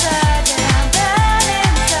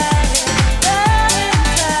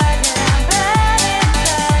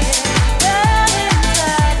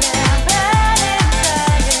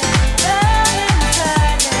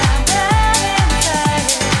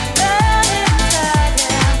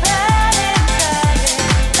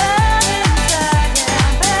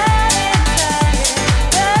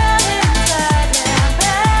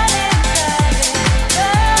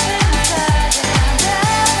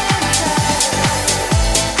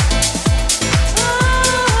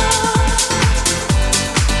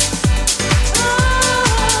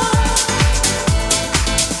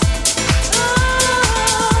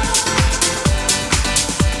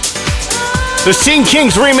 The Scene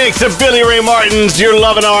Kings remix of Billy Ray Martin's Your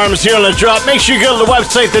Lovin' Arms here on The Drop. Make sure you go to the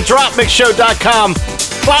website, thedropmixshow.com.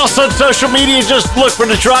 Follow us on social media. Just look for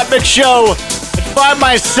The Drop Mix Show. And find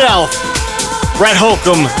myself, Brett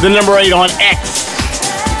Holcomb, the number 8 on X,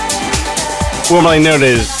 formerly known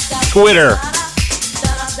as Twitter.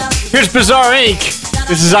 Here's Bizarre Inc.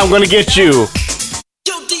 This is I'm Gonna Get You.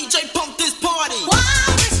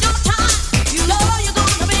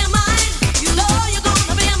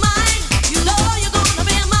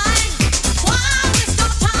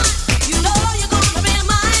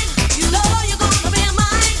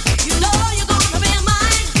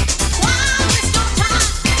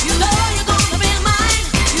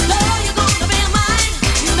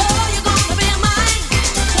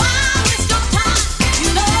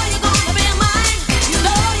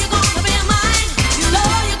 Mine.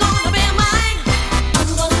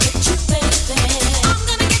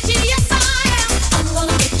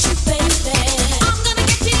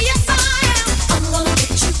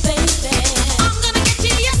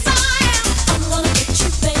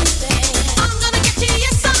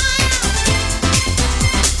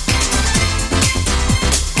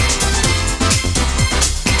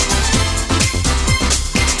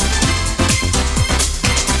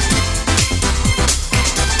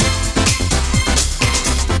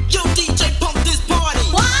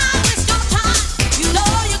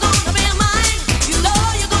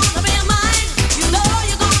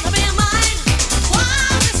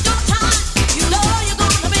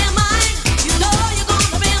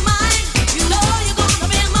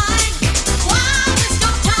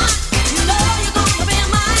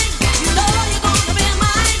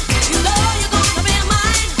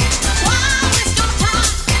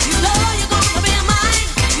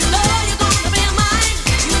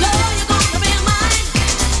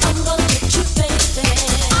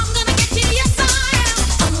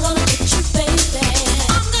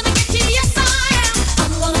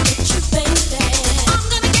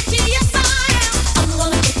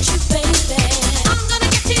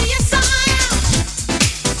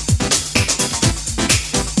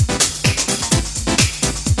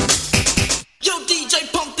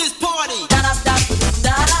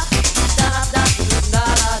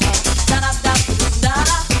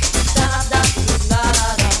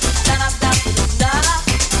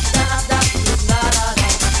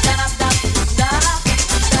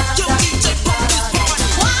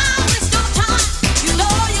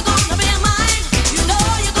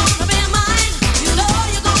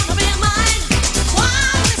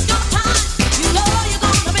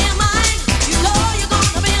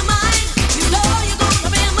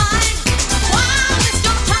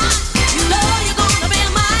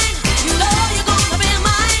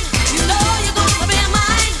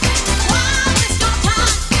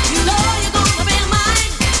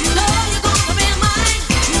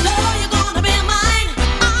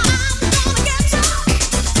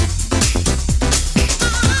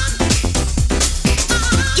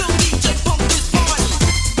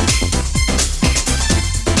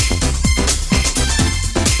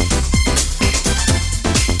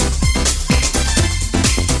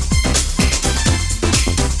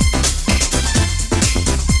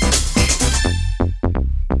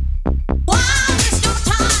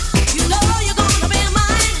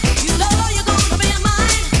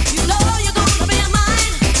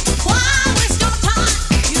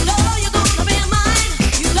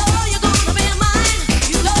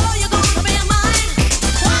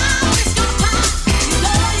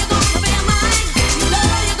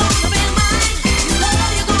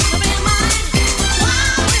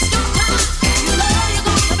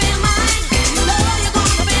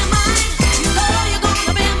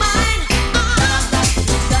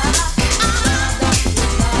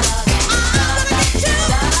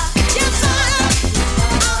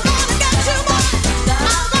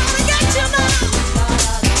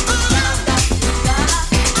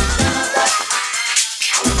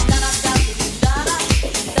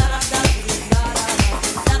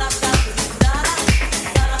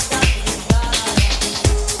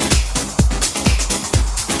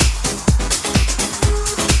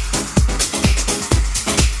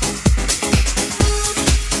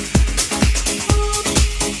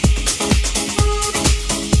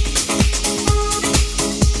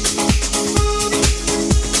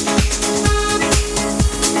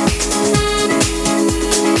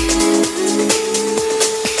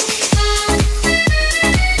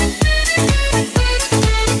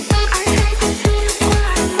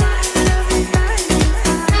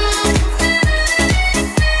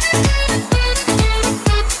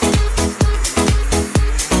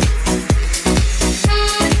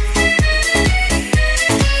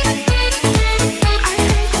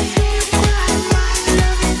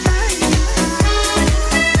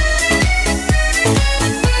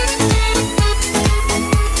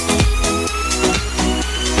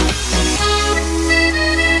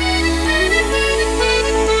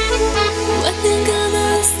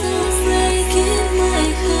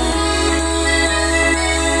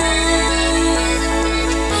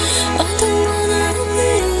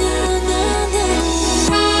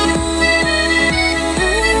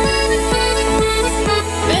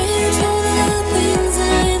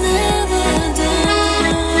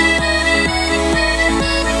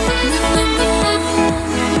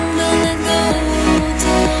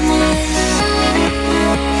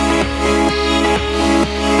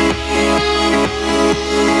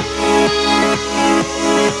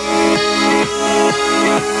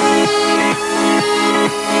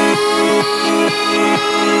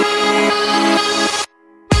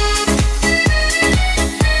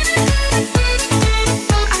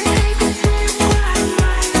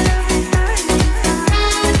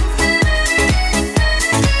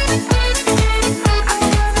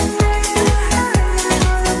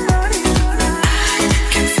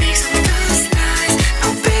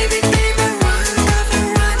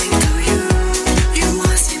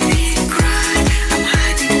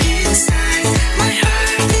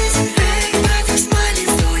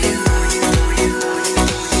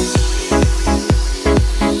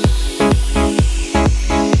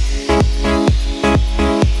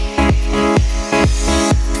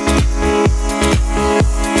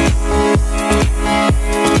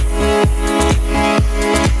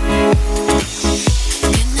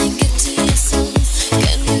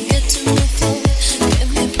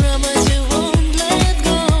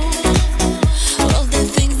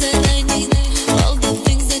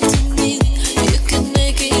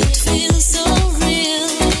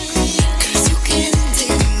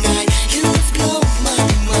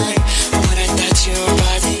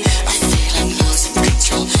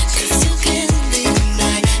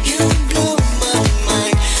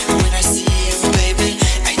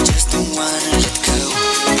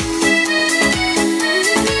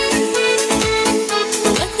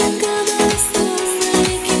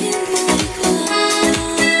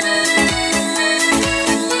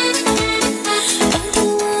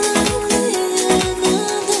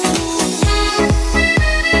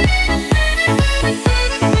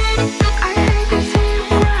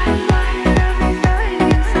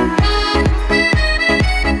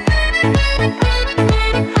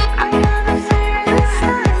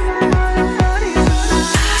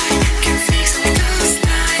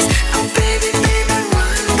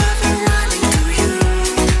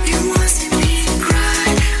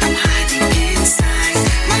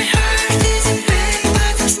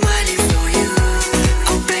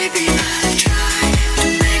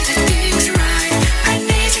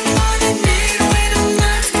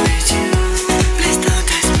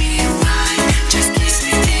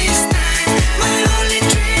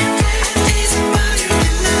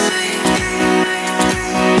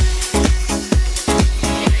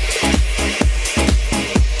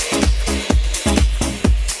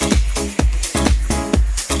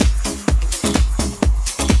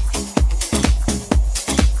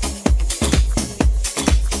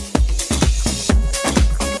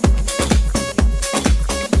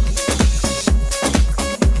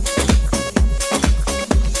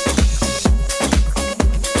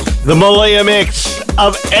 The Malaya mix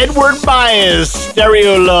of Edward Myers,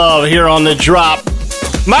 Stereo Love, here on The Drop.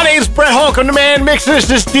 My name's Brett Holcomb, the man mixing this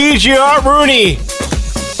is DJ Art Rooney.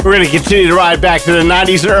 We're going to continue to ride back to the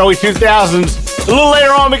 90s and early 2000s. A little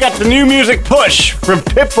later on, we got the new music push from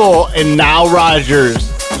Pitbull and Nile Rodgers.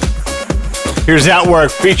 Here's Outwork,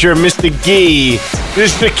 feature Mr. Gee.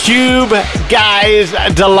 This is the Cube Guys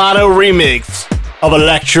Delano remix of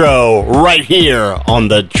Electro right here on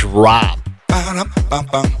The Drop.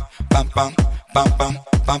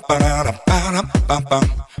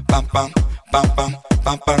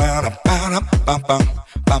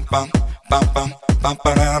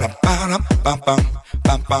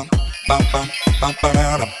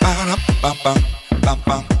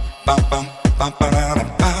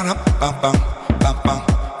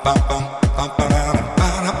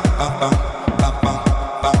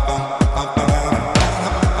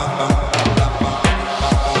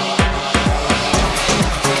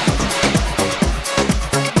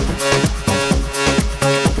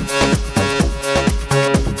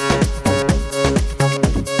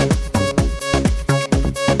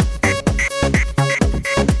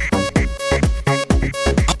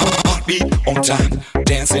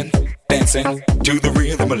 To the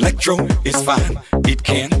rhythm, electro is fine. It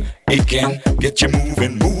can get you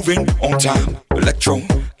moving on time. Electro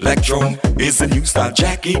is the new style.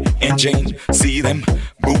 Jackie and Jane, see them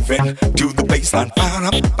moving to the bassline.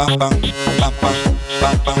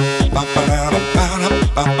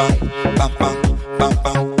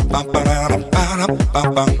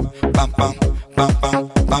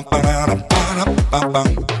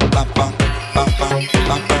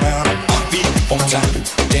 On time,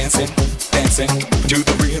 dancing to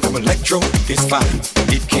the rhythm. Electro is fine.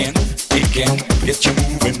 It can get you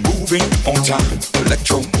moving on time.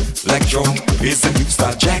 Electro is the new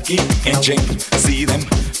style. Jackie and Jane, see them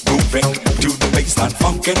moving to the bassline,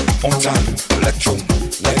 funkin' on time. Electro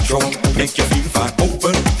make you feel fine.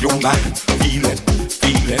 Open your mind, feel it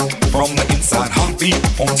from the inside. Heartbeat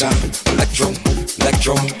on time. Electro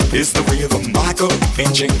is the rhythm. Michael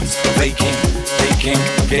and James, they can't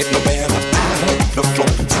get no better. The floor,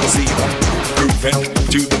 see them grooving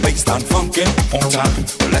to the bassline, funkin' on time.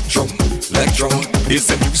 Electro is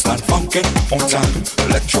the new style, funkin' on time.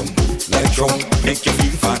 Electro make you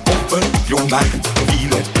feel fine. Open your mind,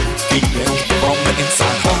 feel it from the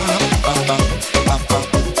inside.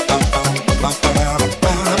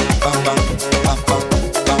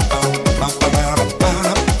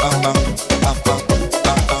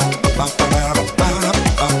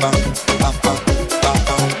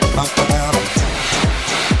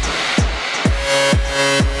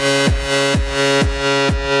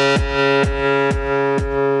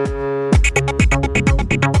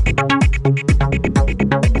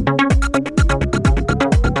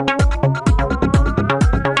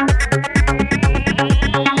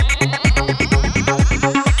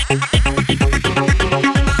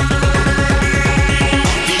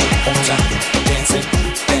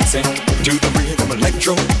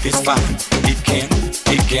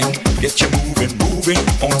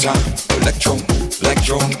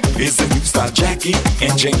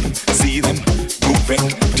 And Jane, see them moving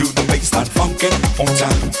to the bassline, funkin' on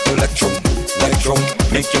time. Electro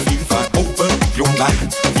make you feel fine. Open your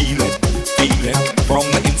mind, feel it from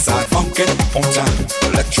the inside, funkin' on time.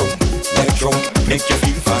 Electro make you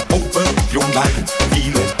feel fine. Open your mind,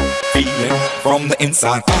 feel it from the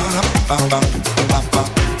inside.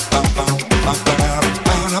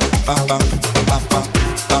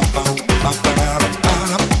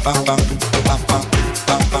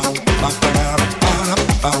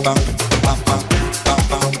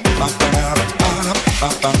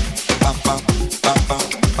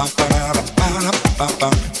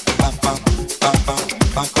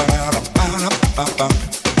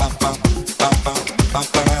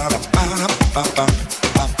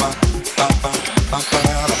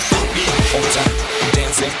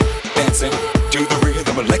 Dancing to the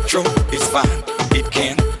rhythm. Electro is fine. It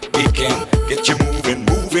can get you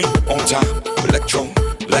moving on time.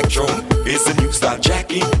 Electro is the new style.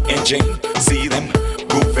 Jackie and Jane, see them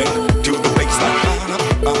moving to the bassline.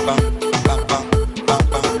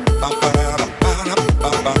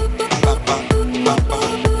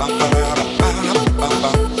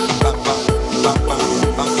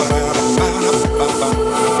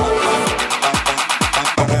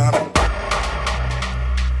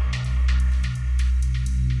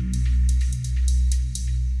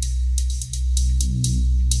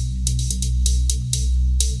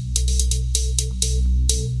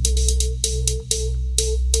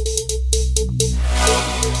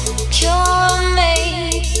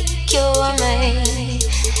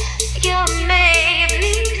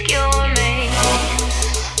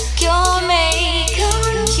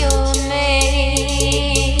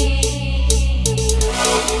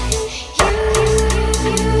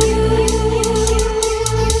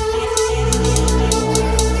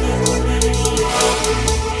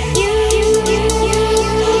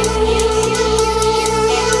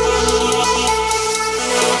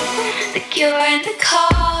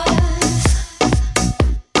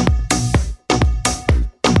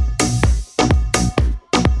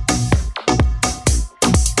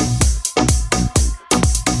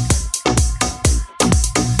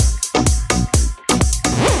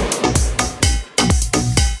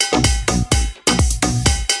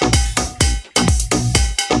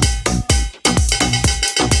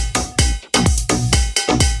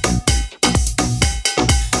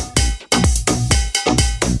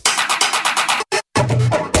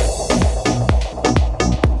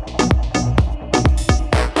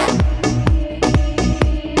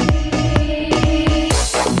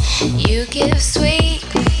 You give sweet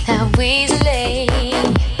how easily.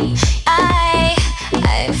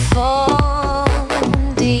 I fall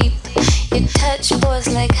deep. Your touch pours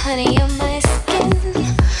like honey on my skin.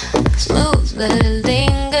 Smooth but it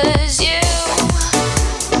lingers. You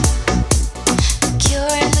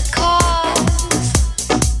curing the cause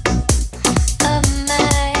of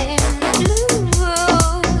my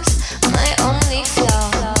blues. My only flaw.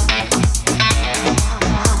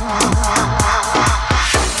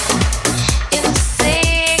 In the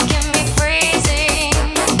sea, it can be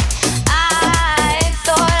freezing. I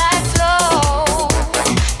thought I'd float.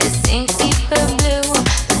 It sinks deeper blue.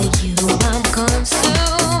 For you, I'm consumed.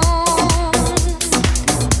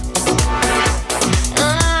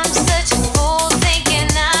 I'm such a fool thinking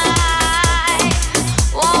I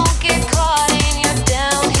won't get caught in your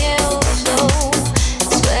downhill flow.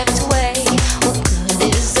 Swept away. What good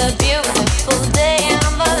is a beautiful day?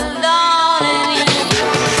 I'm alone in you.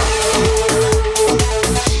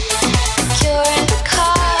 Curing the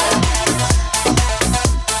cause.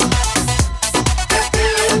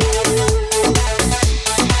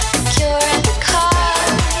 Curing the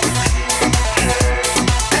cause.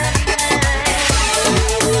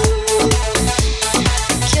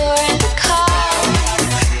 Curing the cause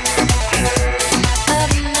of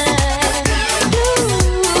my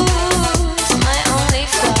blues. My only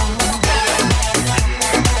flaw.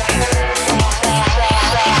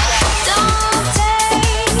 Don't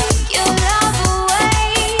take your love away,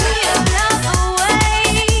 your love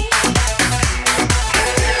away.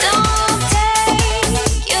 Don't take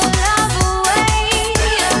your love away,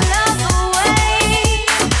 your love away.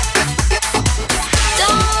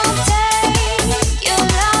 Don't take your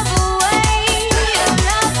love away, your love away. Don't take your love away, your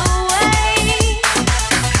love away.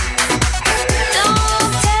 Don't take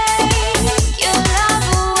your love away,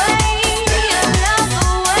 your love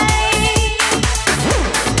away.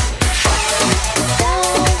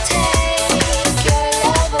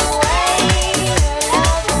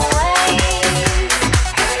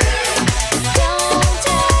 Don't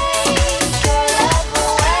take your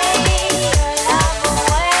love away, your love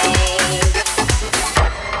away.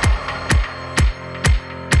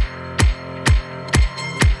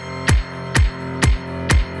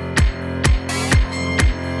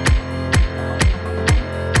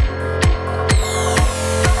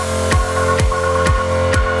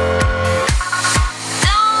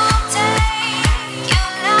 Don't take your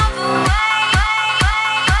love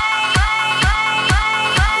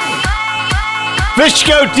Fish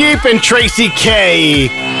Go Deep and Tracy K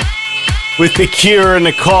with The Cure and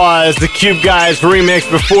the Cause. The Cube Guys remix.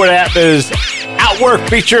 Before that was Outwork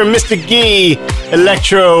featuring Mr. Gee,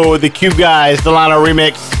 Electro, The Cube Guys, Delano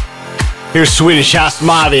remix. Here's Swedish House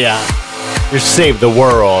Mafia. Here's Save the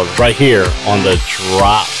World right here on The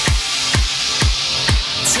Drop.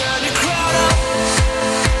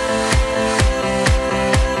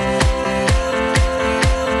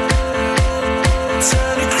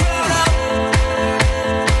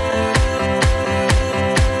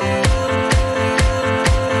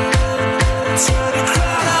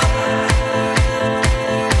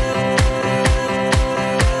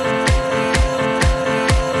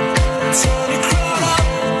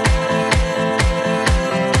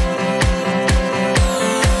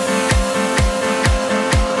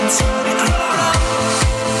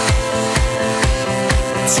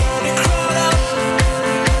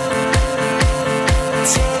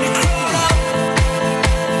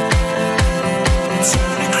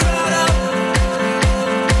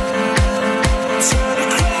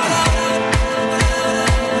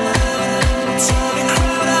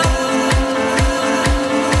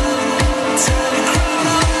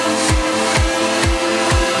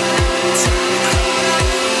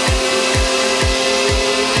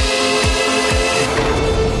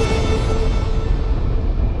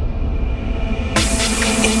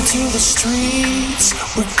 Into the streets,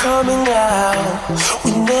 we're coming out.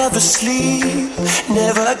 We never sleep,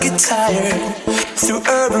 never get tired. Through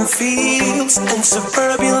urban fields and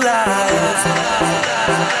suburban life.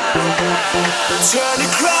 Turn the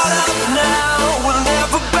crowd up now, we'll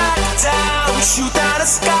never back down. Shoot down a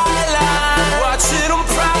skyline, watch it on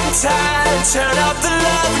prime time. Turn up the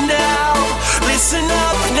love now, listen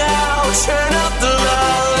up now. Turn up the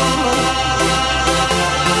love.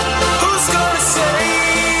 Who's gonna save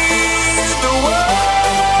the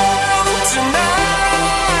world tonight?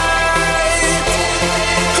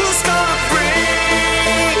 Who's gonna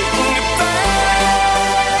bring it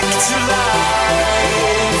back to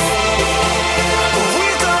life?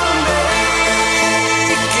 We're gonna make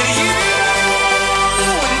it, you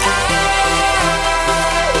and I.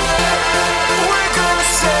 We're gonna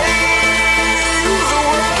save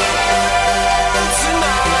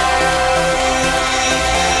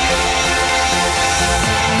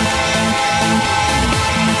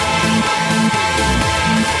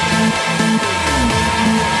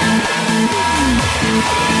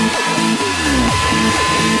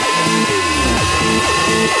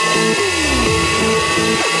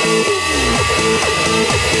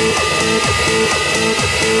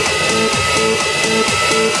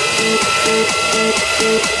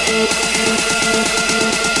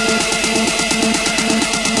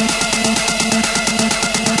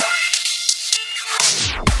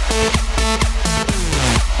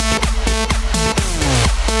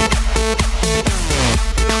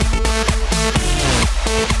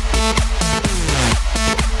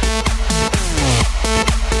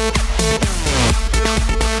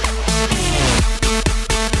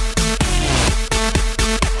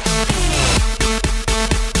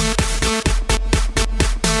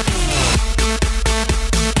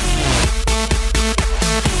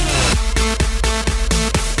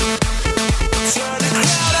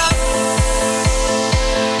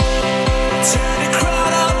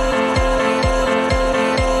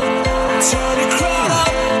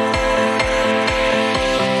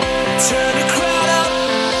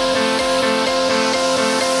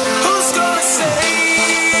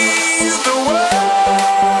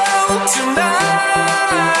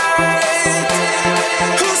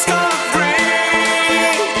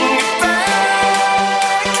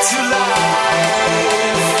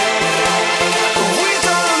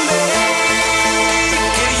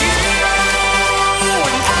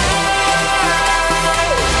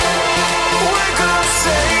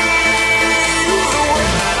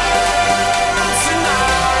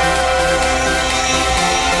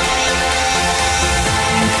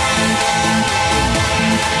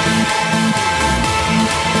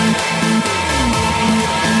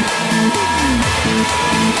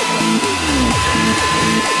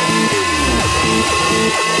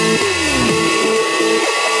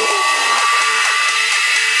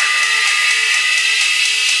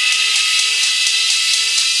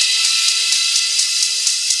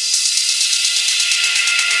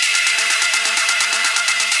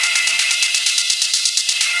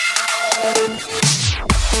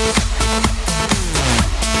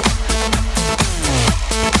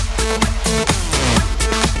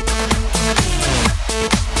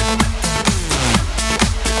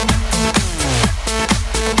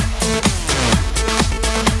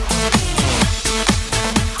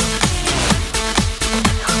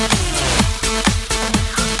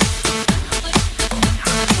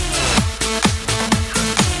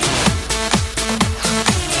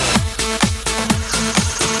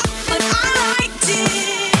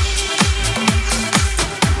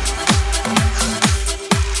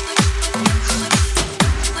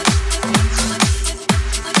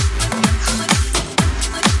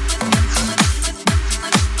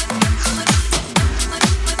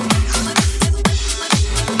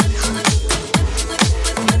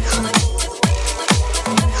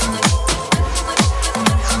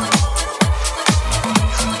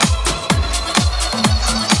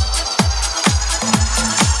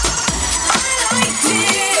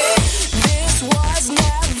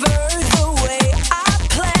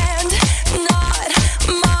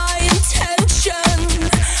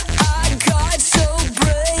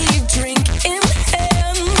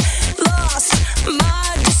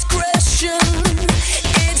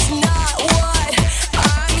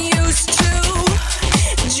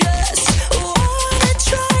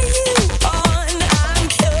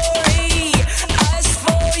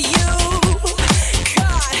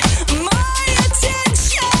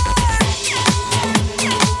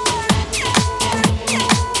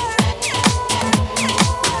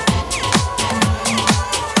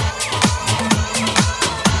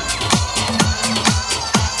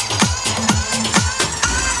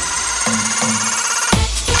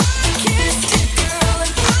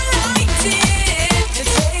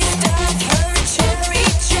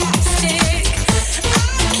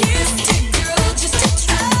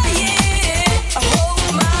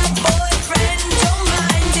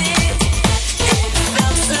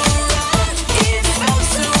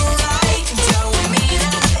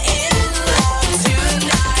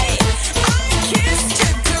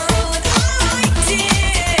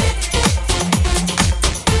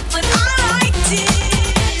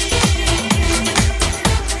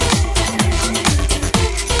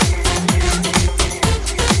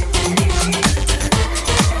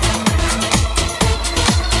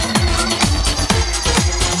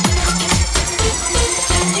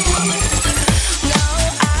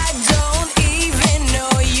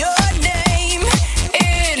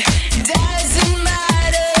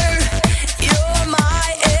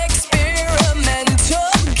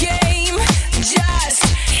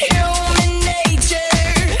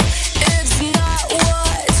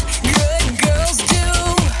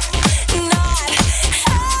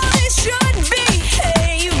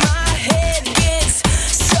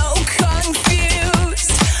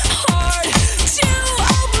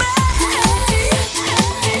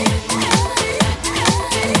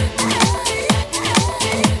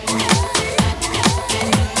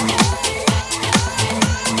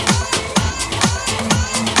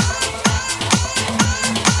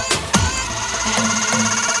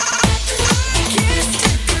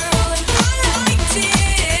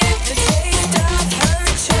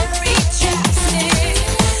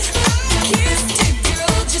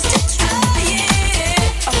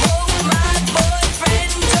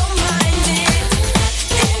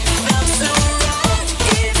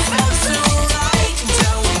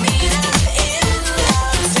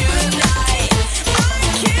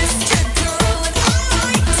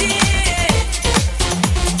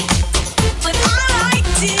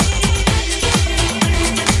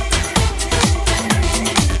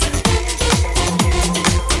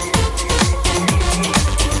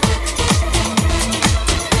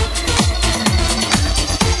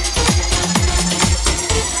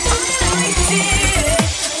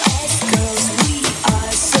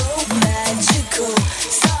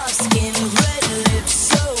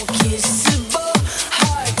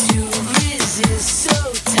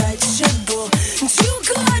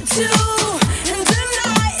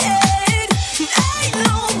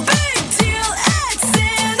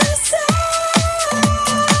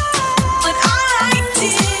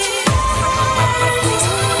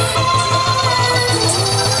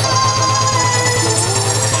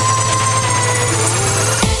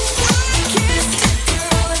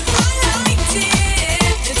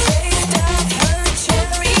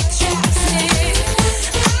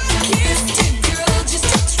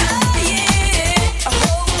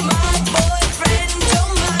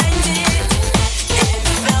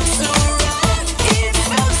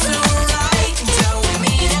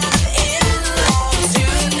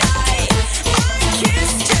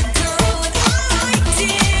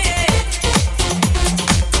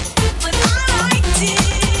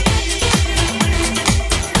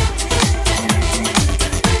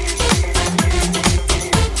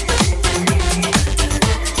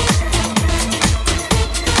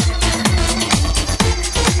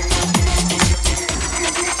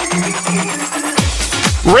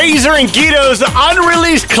Weezer and Guido's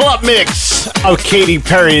unreleased club mix of Katy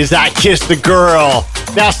Perry's I Kissed a Girl.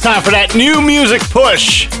 Now it's time for that new music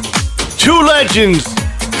push. Two legends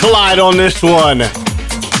collide on this one.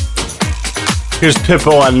 Here's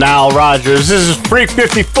Pitbull and Nile Rodgers. This is Freak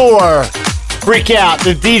 54. Freak Out,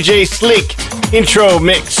 the DJ Sleek intro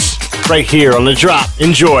mix right here on The Drop.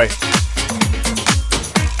 Enjoy.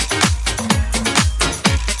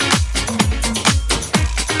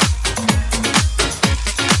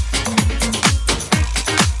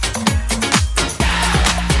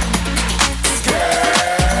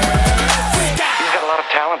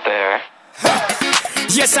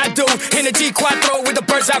 Yes, I do. In the G4 with the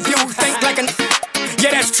bird's eye view. Think like an.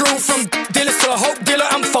 Yeah, that's true. From dealers to a hope dealer,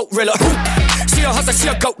 I'm folk riller. She a hustler, she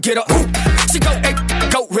a goat getter. She go a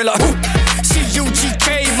goat riller. She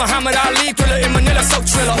UGK, Muhammad Ali, thriller in Manila, so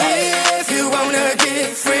thriller. If you wanna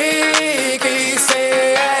get freaky,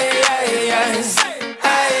 say aye, aye, aye,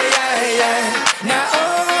 aye, aye, aye. Now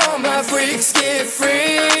all my freaks get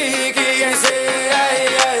freaky and say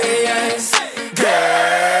aye, aye, aye.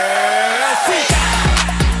 Girl, freak out.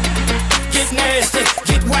 Get nasty,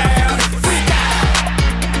 get wild. Freak out.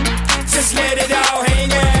 Just let it all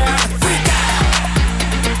hang out. Freak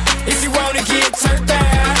out. If you wanna get turned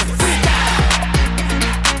down. Freak out.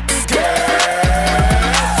 Girl,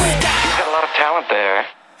 freak out. She's got a lot of talent there.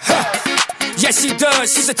 Yes, she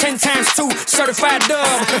does. She's a 10 times 2 certified dub.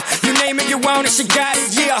 You name it, you want it, she got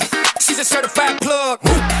it, yeah. She's a certified plug.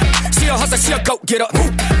 She a hustler, she a goat getter.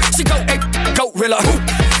 She go a goat riller.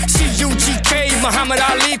 She UGK, Muhammad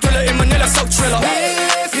Ali, thriller in Manila, so thriller.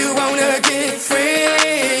 If you wanna get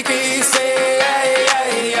freaky, say aye,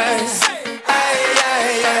 aye, aye, aye,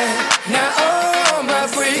 aye, aye. Now all my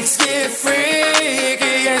freaks get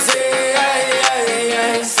freaky and say aye, aye,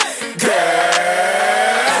 aye.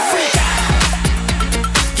 Girl, freak out.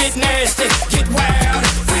 Get nasty, get wild.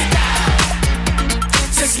 Freak out.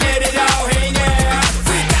 Just let it all hang out.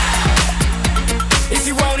 Freak out. If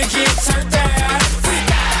you wanna get turned down.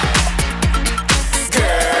 Freak out.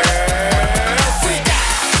 Girl, freak out.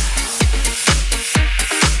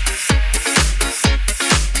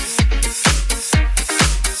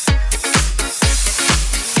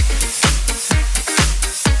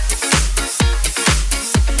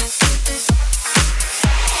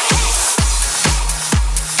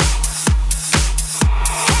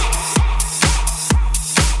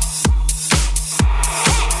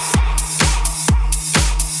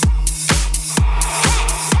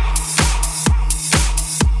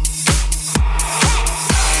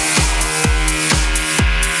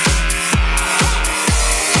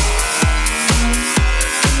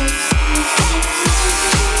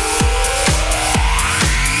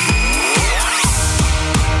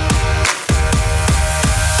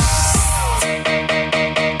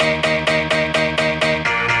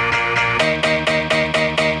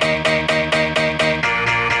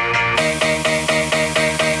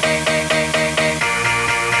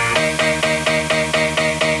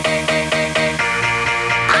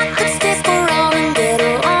 I could stick around and get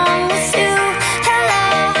along with you.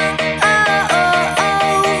 Hello, oh, oh,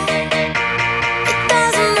 oh. It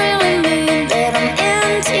doesn't really mean that I'm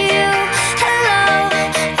into you. Hello,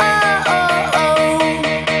 oh, oh, oh.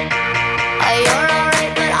 You're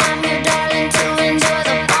alright, but I'm here, darling, to enjoy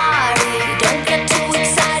the party. Don't get too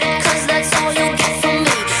excited, 'cause that's all you'll get from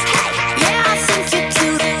me. Hey, yeah, I think you're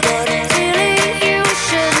cute, but really you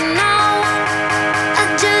should know. I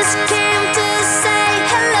just came to say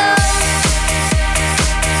hello.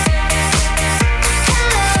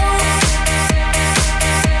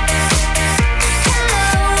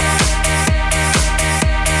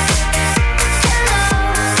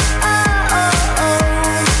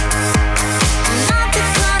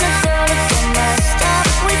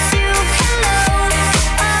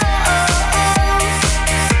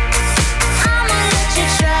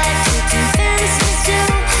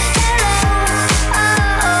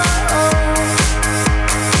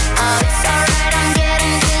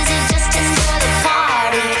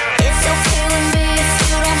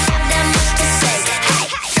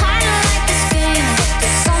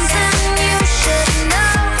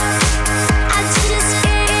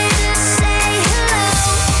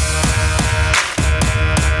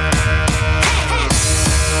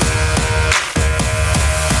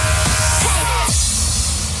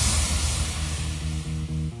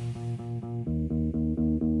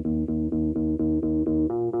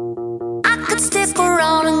 I could stick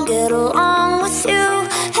around and get along with you.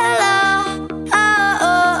 Hello, oh,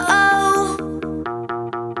 oh, oh.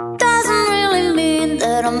 Doesn't really mean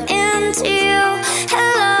that I'm into you.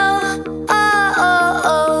 Hello, oh, oh,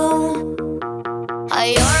 oh.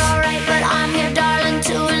 You're alright, but I'm here, darling,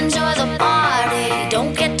 to enjoy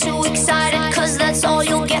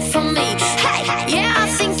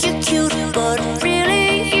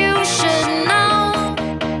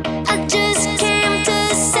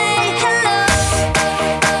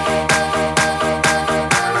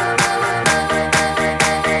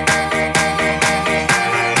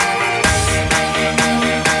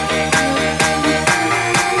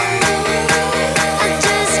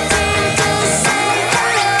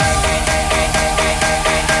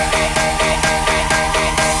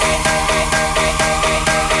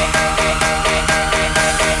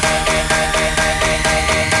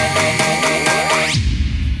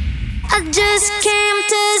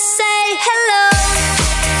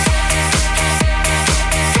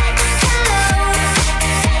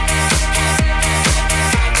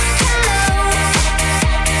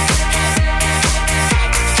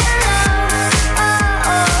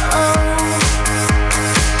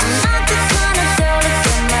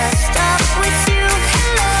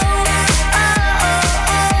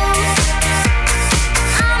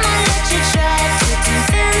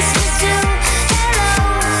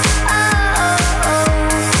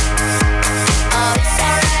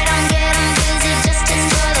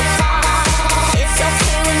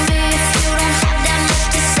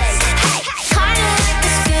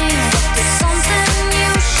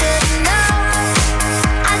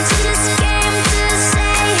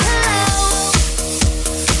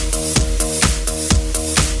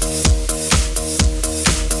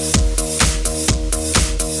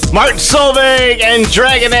Martin Solveig and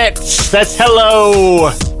Dragonette. That's Hello.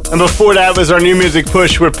 And before that was our new music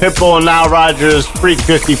push with Pitbull and Nile Rodgers, Freak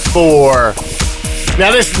 54.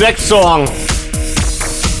 Now this next song,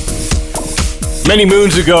 many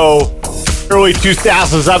moons ago, early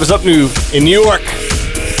 2000s, I was up in New York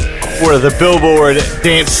for the Billboard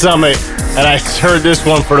Dance Summit, and I heard this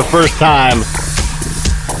one for the first time.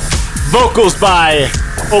 Vocals by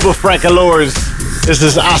Oba Frankalores. This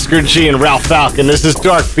is Oscar G and Ralph Falcon. This is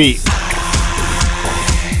Dark Beat.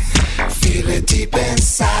 Feel it deep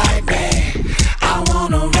inside me. I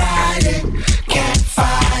wanna ride it, can't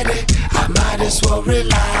fight it. I might as well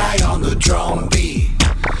rely on the drum beat.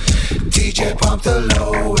 DJ pump the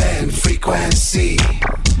low end frequency.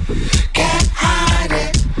 Can't hide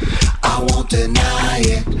it, I won't deny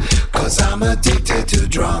it. Cause I'm addicted to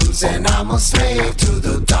drums and I'm a slave to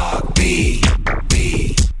the dark beat.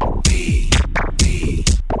 Beat, beat.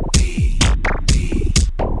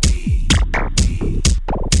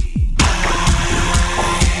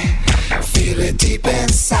 Deep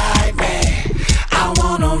inside me, I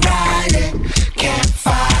wanna ride it, can't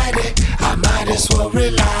fight it. I might as well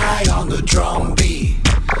rely on the drum beat.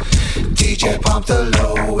 DJ pump the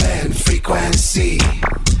low end frequency.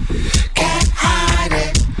 Can't hide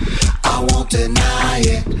it, I won't deny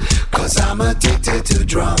it. Cause I'm addicted to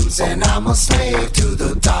drums and I'm a slave to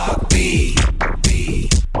the dark beat.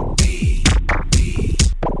 Beat, beat, beat,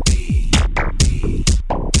 beat, beat.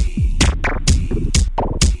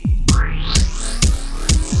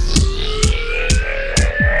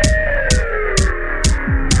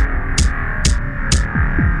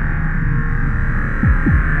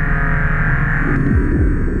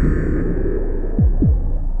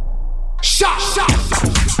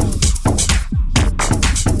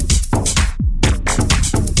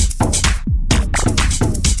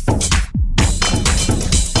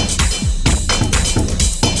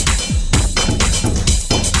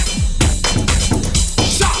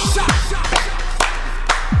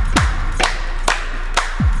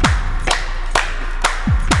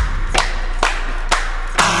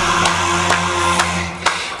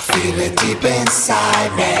 Deep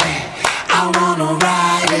inside me, I wanna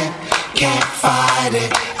ride it, can't fight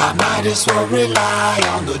it. I might as well rely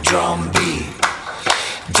on the drum beat.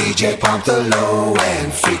 DJ pump the low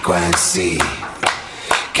end frequency.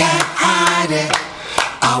 Can't hide it,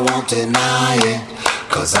 I won't deny it.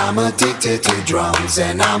 Cause I'm addicted to drums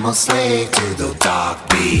and I'm a slave to the dark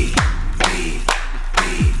beat. Beat,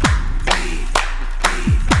 beat.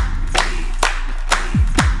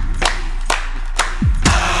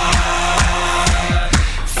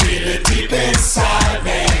 Inside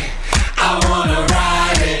me, I wanna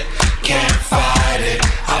ride it, can't fight it.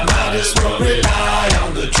 I might as well rely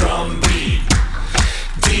on the drum beat.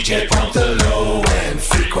 DJ pump the low end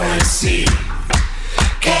frequency.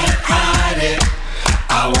 Can't hide it,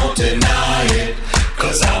 I won't deny it.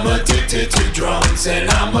 Cause I'm addicted to drums and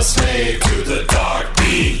I'm a slave to the dark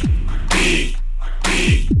beat. Beat,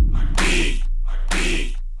 beat, beat,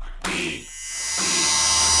 beat, beat.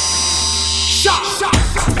 Shot, shot.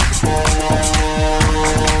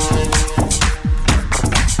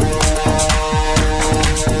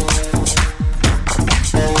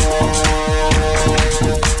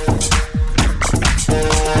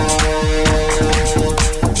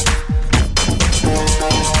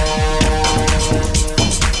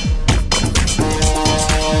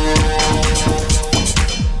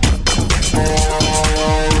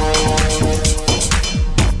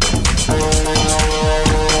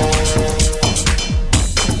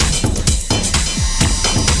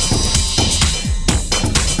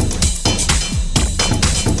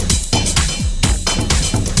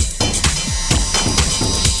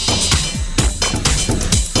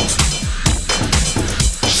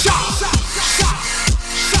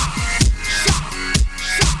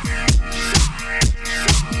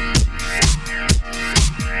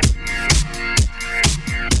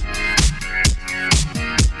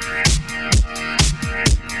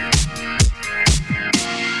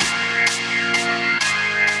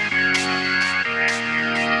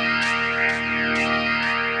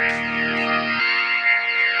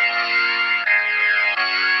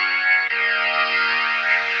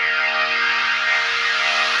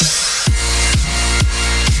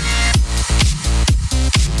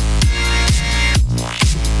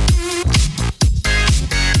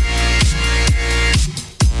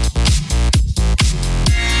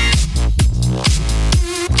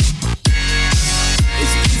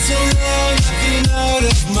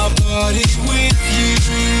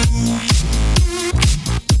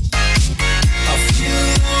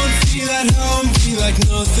 like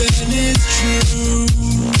nothing is true.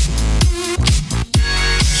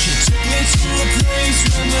 She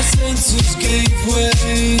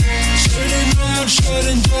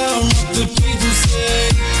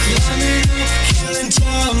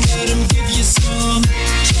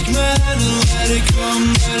let it come,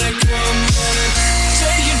 let it come, let it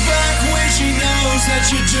take it back when she knows that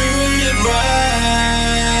you're doing it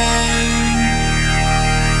right.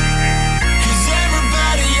 'Cause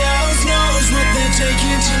everybody else knows what they're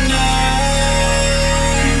taking tonight.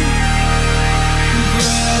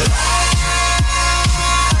 But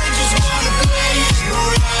I just wanna play it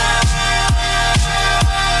right.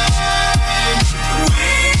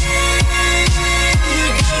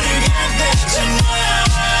 We're gonna get there tonight.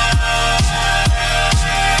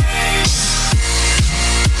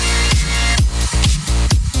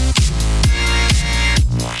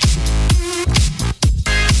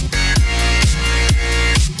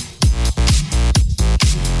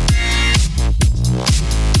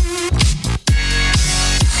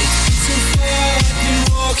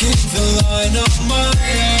 Walking the line on my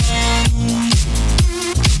own.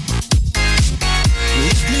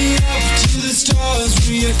 Lift me up to the stars,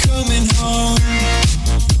 we are coming home.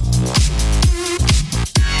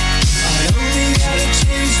 I only got a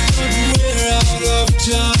taste, but we're out of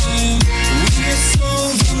time. We are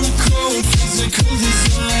souls on the cold, physical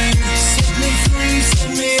design. Set me free,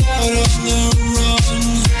 send me out on the run.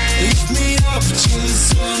 Lift me up to the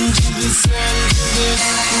sun, to the sun, to the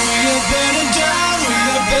sun. We are burning down, we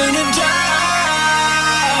are burning down.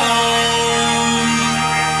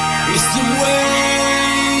 It's the way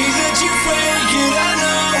that you fake it, I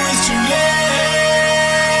know it's too late.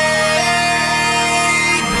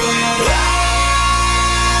 But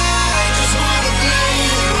I just wanna play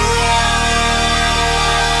it right.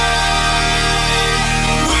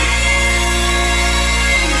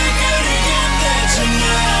 We're gonna get there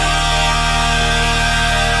tonight.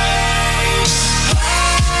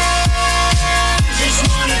 I just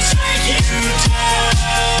wanna take you down.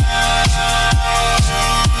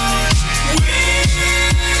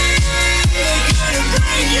 We're gonna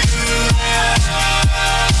bring you out.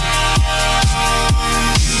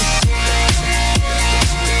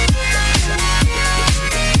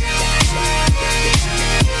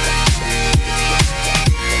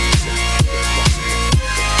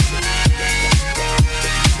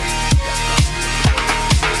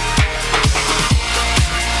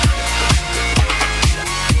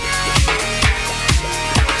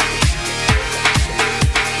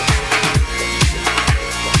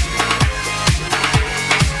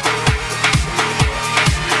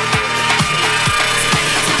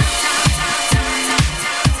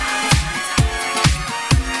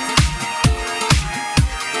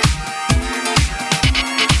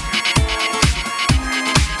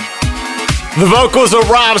 The vocals of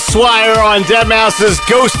Rob Swire on Deadmau5's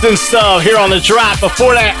Ghost and Stuff here on The Drop.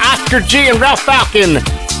 Before that, Oscar G and Ralph Falcon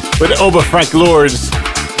with Oba Frank Lord's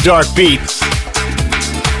Dark Beats.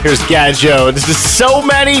 Here's Gadjo. This is So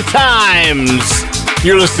Many Times.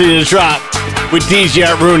 You're listening to The Drop with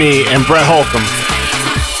DJ Rooney and Brett Holcomb.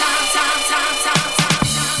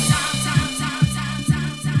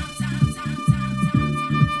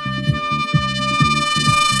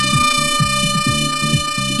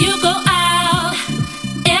 You go out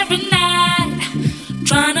every night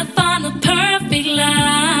trying to find the perfect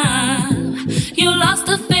love. You lost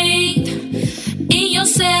the faith in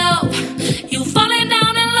yourself. You're falling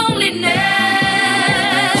down in loneliness.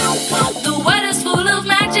 The world is full of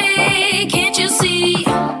magic, can't you see?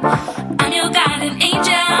 I'm your guiding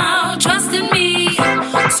angel, trust in me.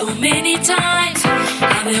 So many times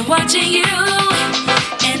I've been watching you,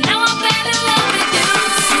 and now I'm fell in love with you.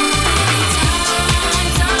 So many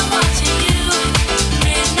times I'm watching you,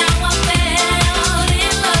 and now I fell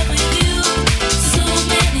in love with you. So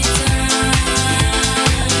many times,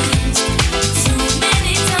 so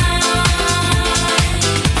many times,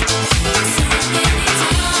 so many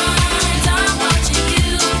times I'm watching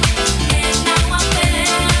you, and now I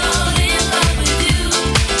fell in love with you.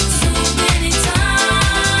 So many times,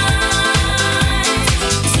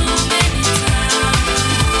 so many times.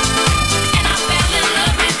 And I fell in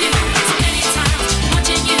love with you so many times,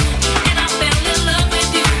 watching you, and I fell in love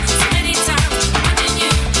with you so many times, watching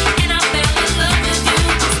you, and I fell in love with you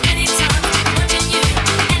so many times, watching you,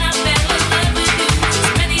 and I fell in love with you so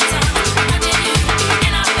many times, watching you,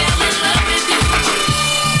 and I fell in love with you.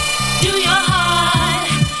 Do your heart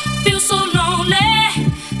feel so lonely?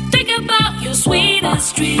 Think about your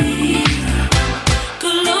sweetest dream.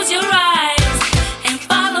 Close your eyes and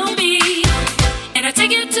follow me, and I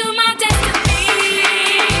take you to my destiny.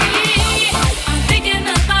 I'm thinking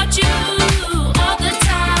about you all the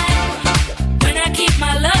time. When I keep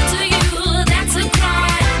my love to you, that's a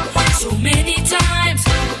crime. So many times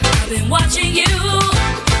I've been watching you,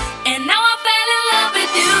 and now I fell in love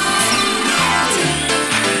with you. So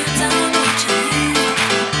many times I'm watching you,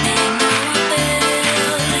 and now I fell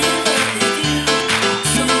in love with you.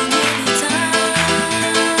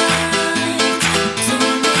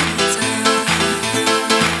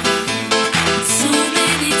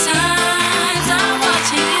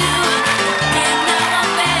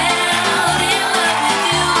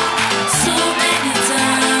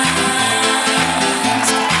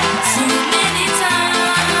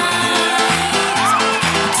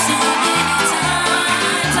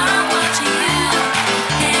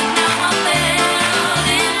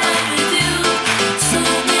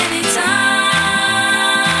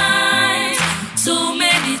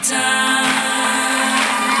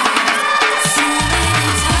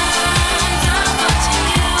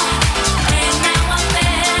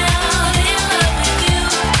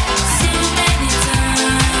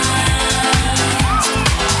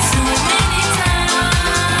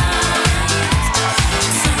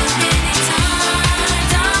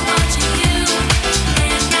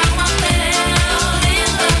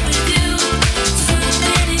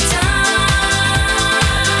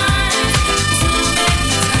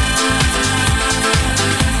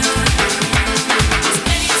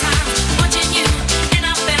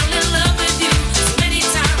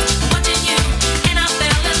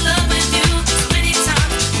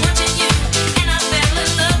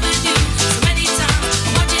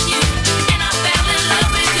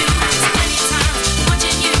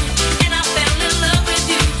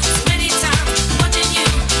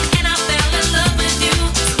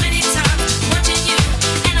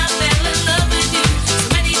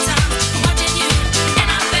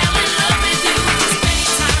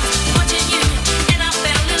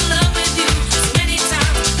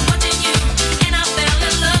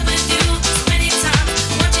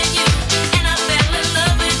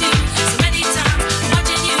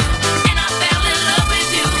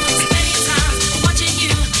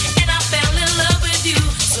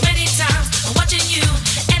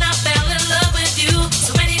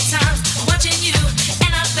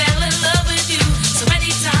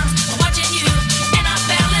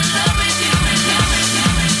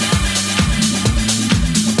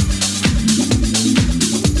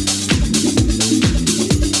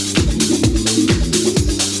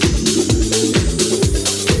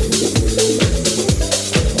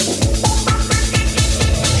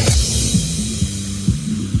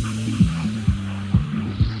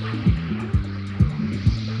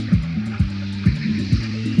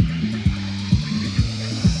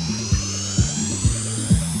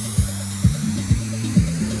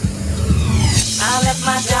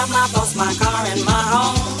 I've lost my car and my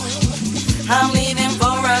home. I'm leaving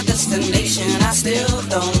for a destination I still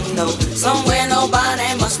don't know. Somewhere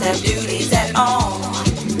nobody must have duties at all.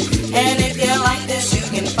 And if you like this, you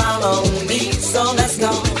can follow me. So let's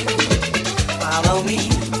go. Follow me.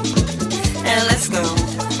 And let's go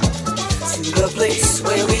to the place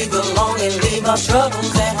where we belong and leave our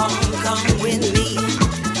troubles at home. Come with me.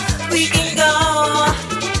 We can go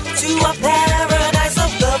to a paradise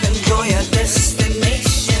of love. Enjoy a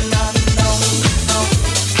destination unknown.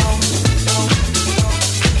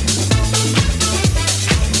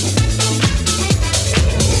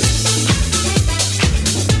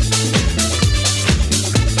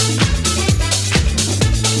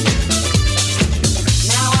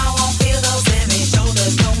 Now I won't feel those heavy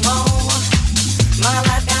shoulders no more. My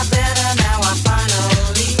life got better now. I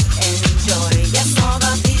finally enjoy. Yes, all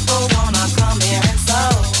the people wanna come here and so.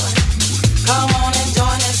 Come on and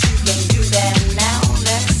join us. You can do that now.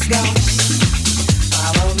 Let's go.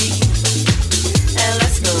 Follow me and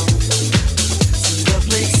let's go to the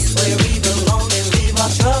place where we belong and leave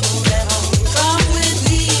our troubles at home. Come with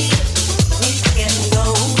me. We can go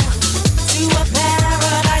to a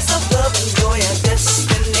paradise of love. Enjoy a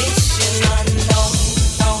destination unknown.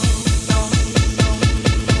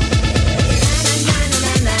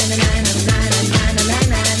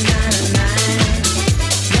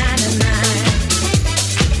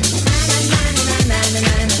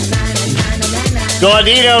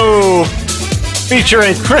 Gaudino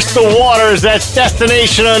featuring Crystal Waters. That's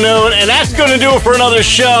Destination Unknown. And that's going to do it for another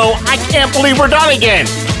show. I can't believe we're done again.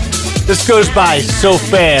 This goes by so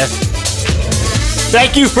fast.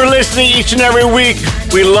 Thank you for listening each and every week.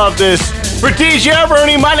 We love this. For DJ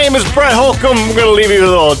Rooney, my name is Brett Holcomb. We're going to leave you with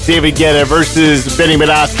a little David Guetta versus Benny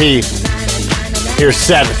Benassi. Here's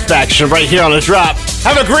Satisfaction right here on The Drop.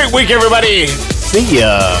 Have a great week, everybody. See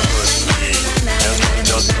ya.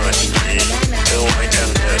 Just touch me till I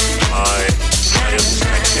can get my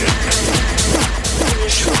satisfaction.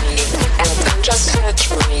 Push me and then just touch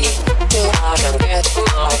me till I can get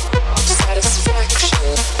my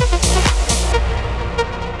satisfaction.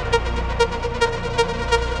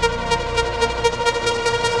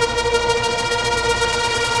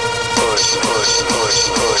 Push, push, push,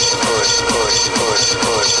 push, push, push, push,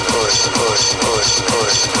 push, push, push, push, push,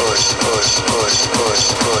 push, push, push,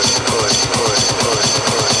 push, push, push,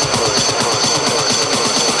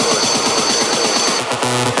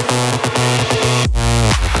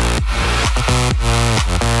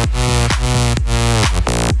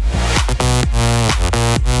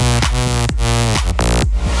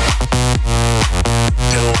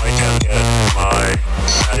 till I can get my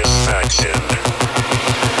satisfaction.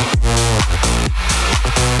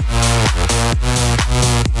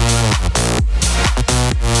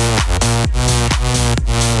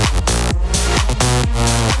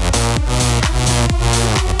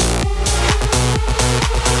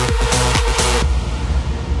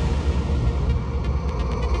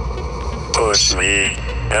 Push me,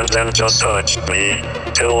 and then just touch me,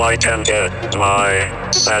 till I can get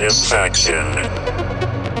my satisfaction.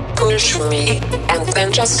 Push me and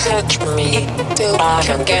then just touch me till I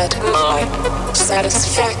can get my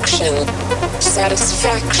satisfaction.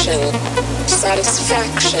 Satisfaction.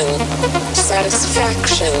 Satisfaction.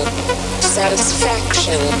 Satisfaction.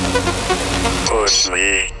 Satisfaction. Push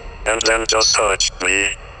me, and then just touch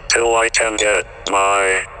me, till I can get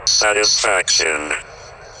my satisfaction.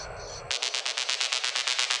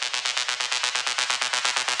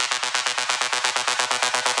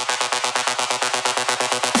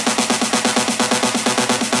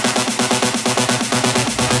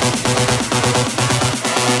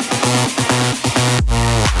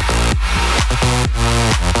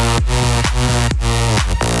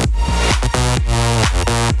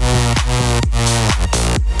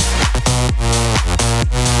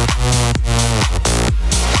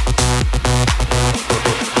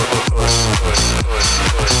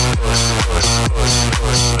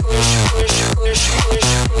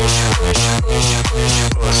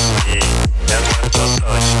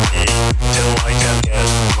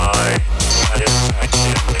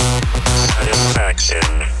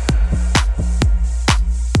 Satisfaction.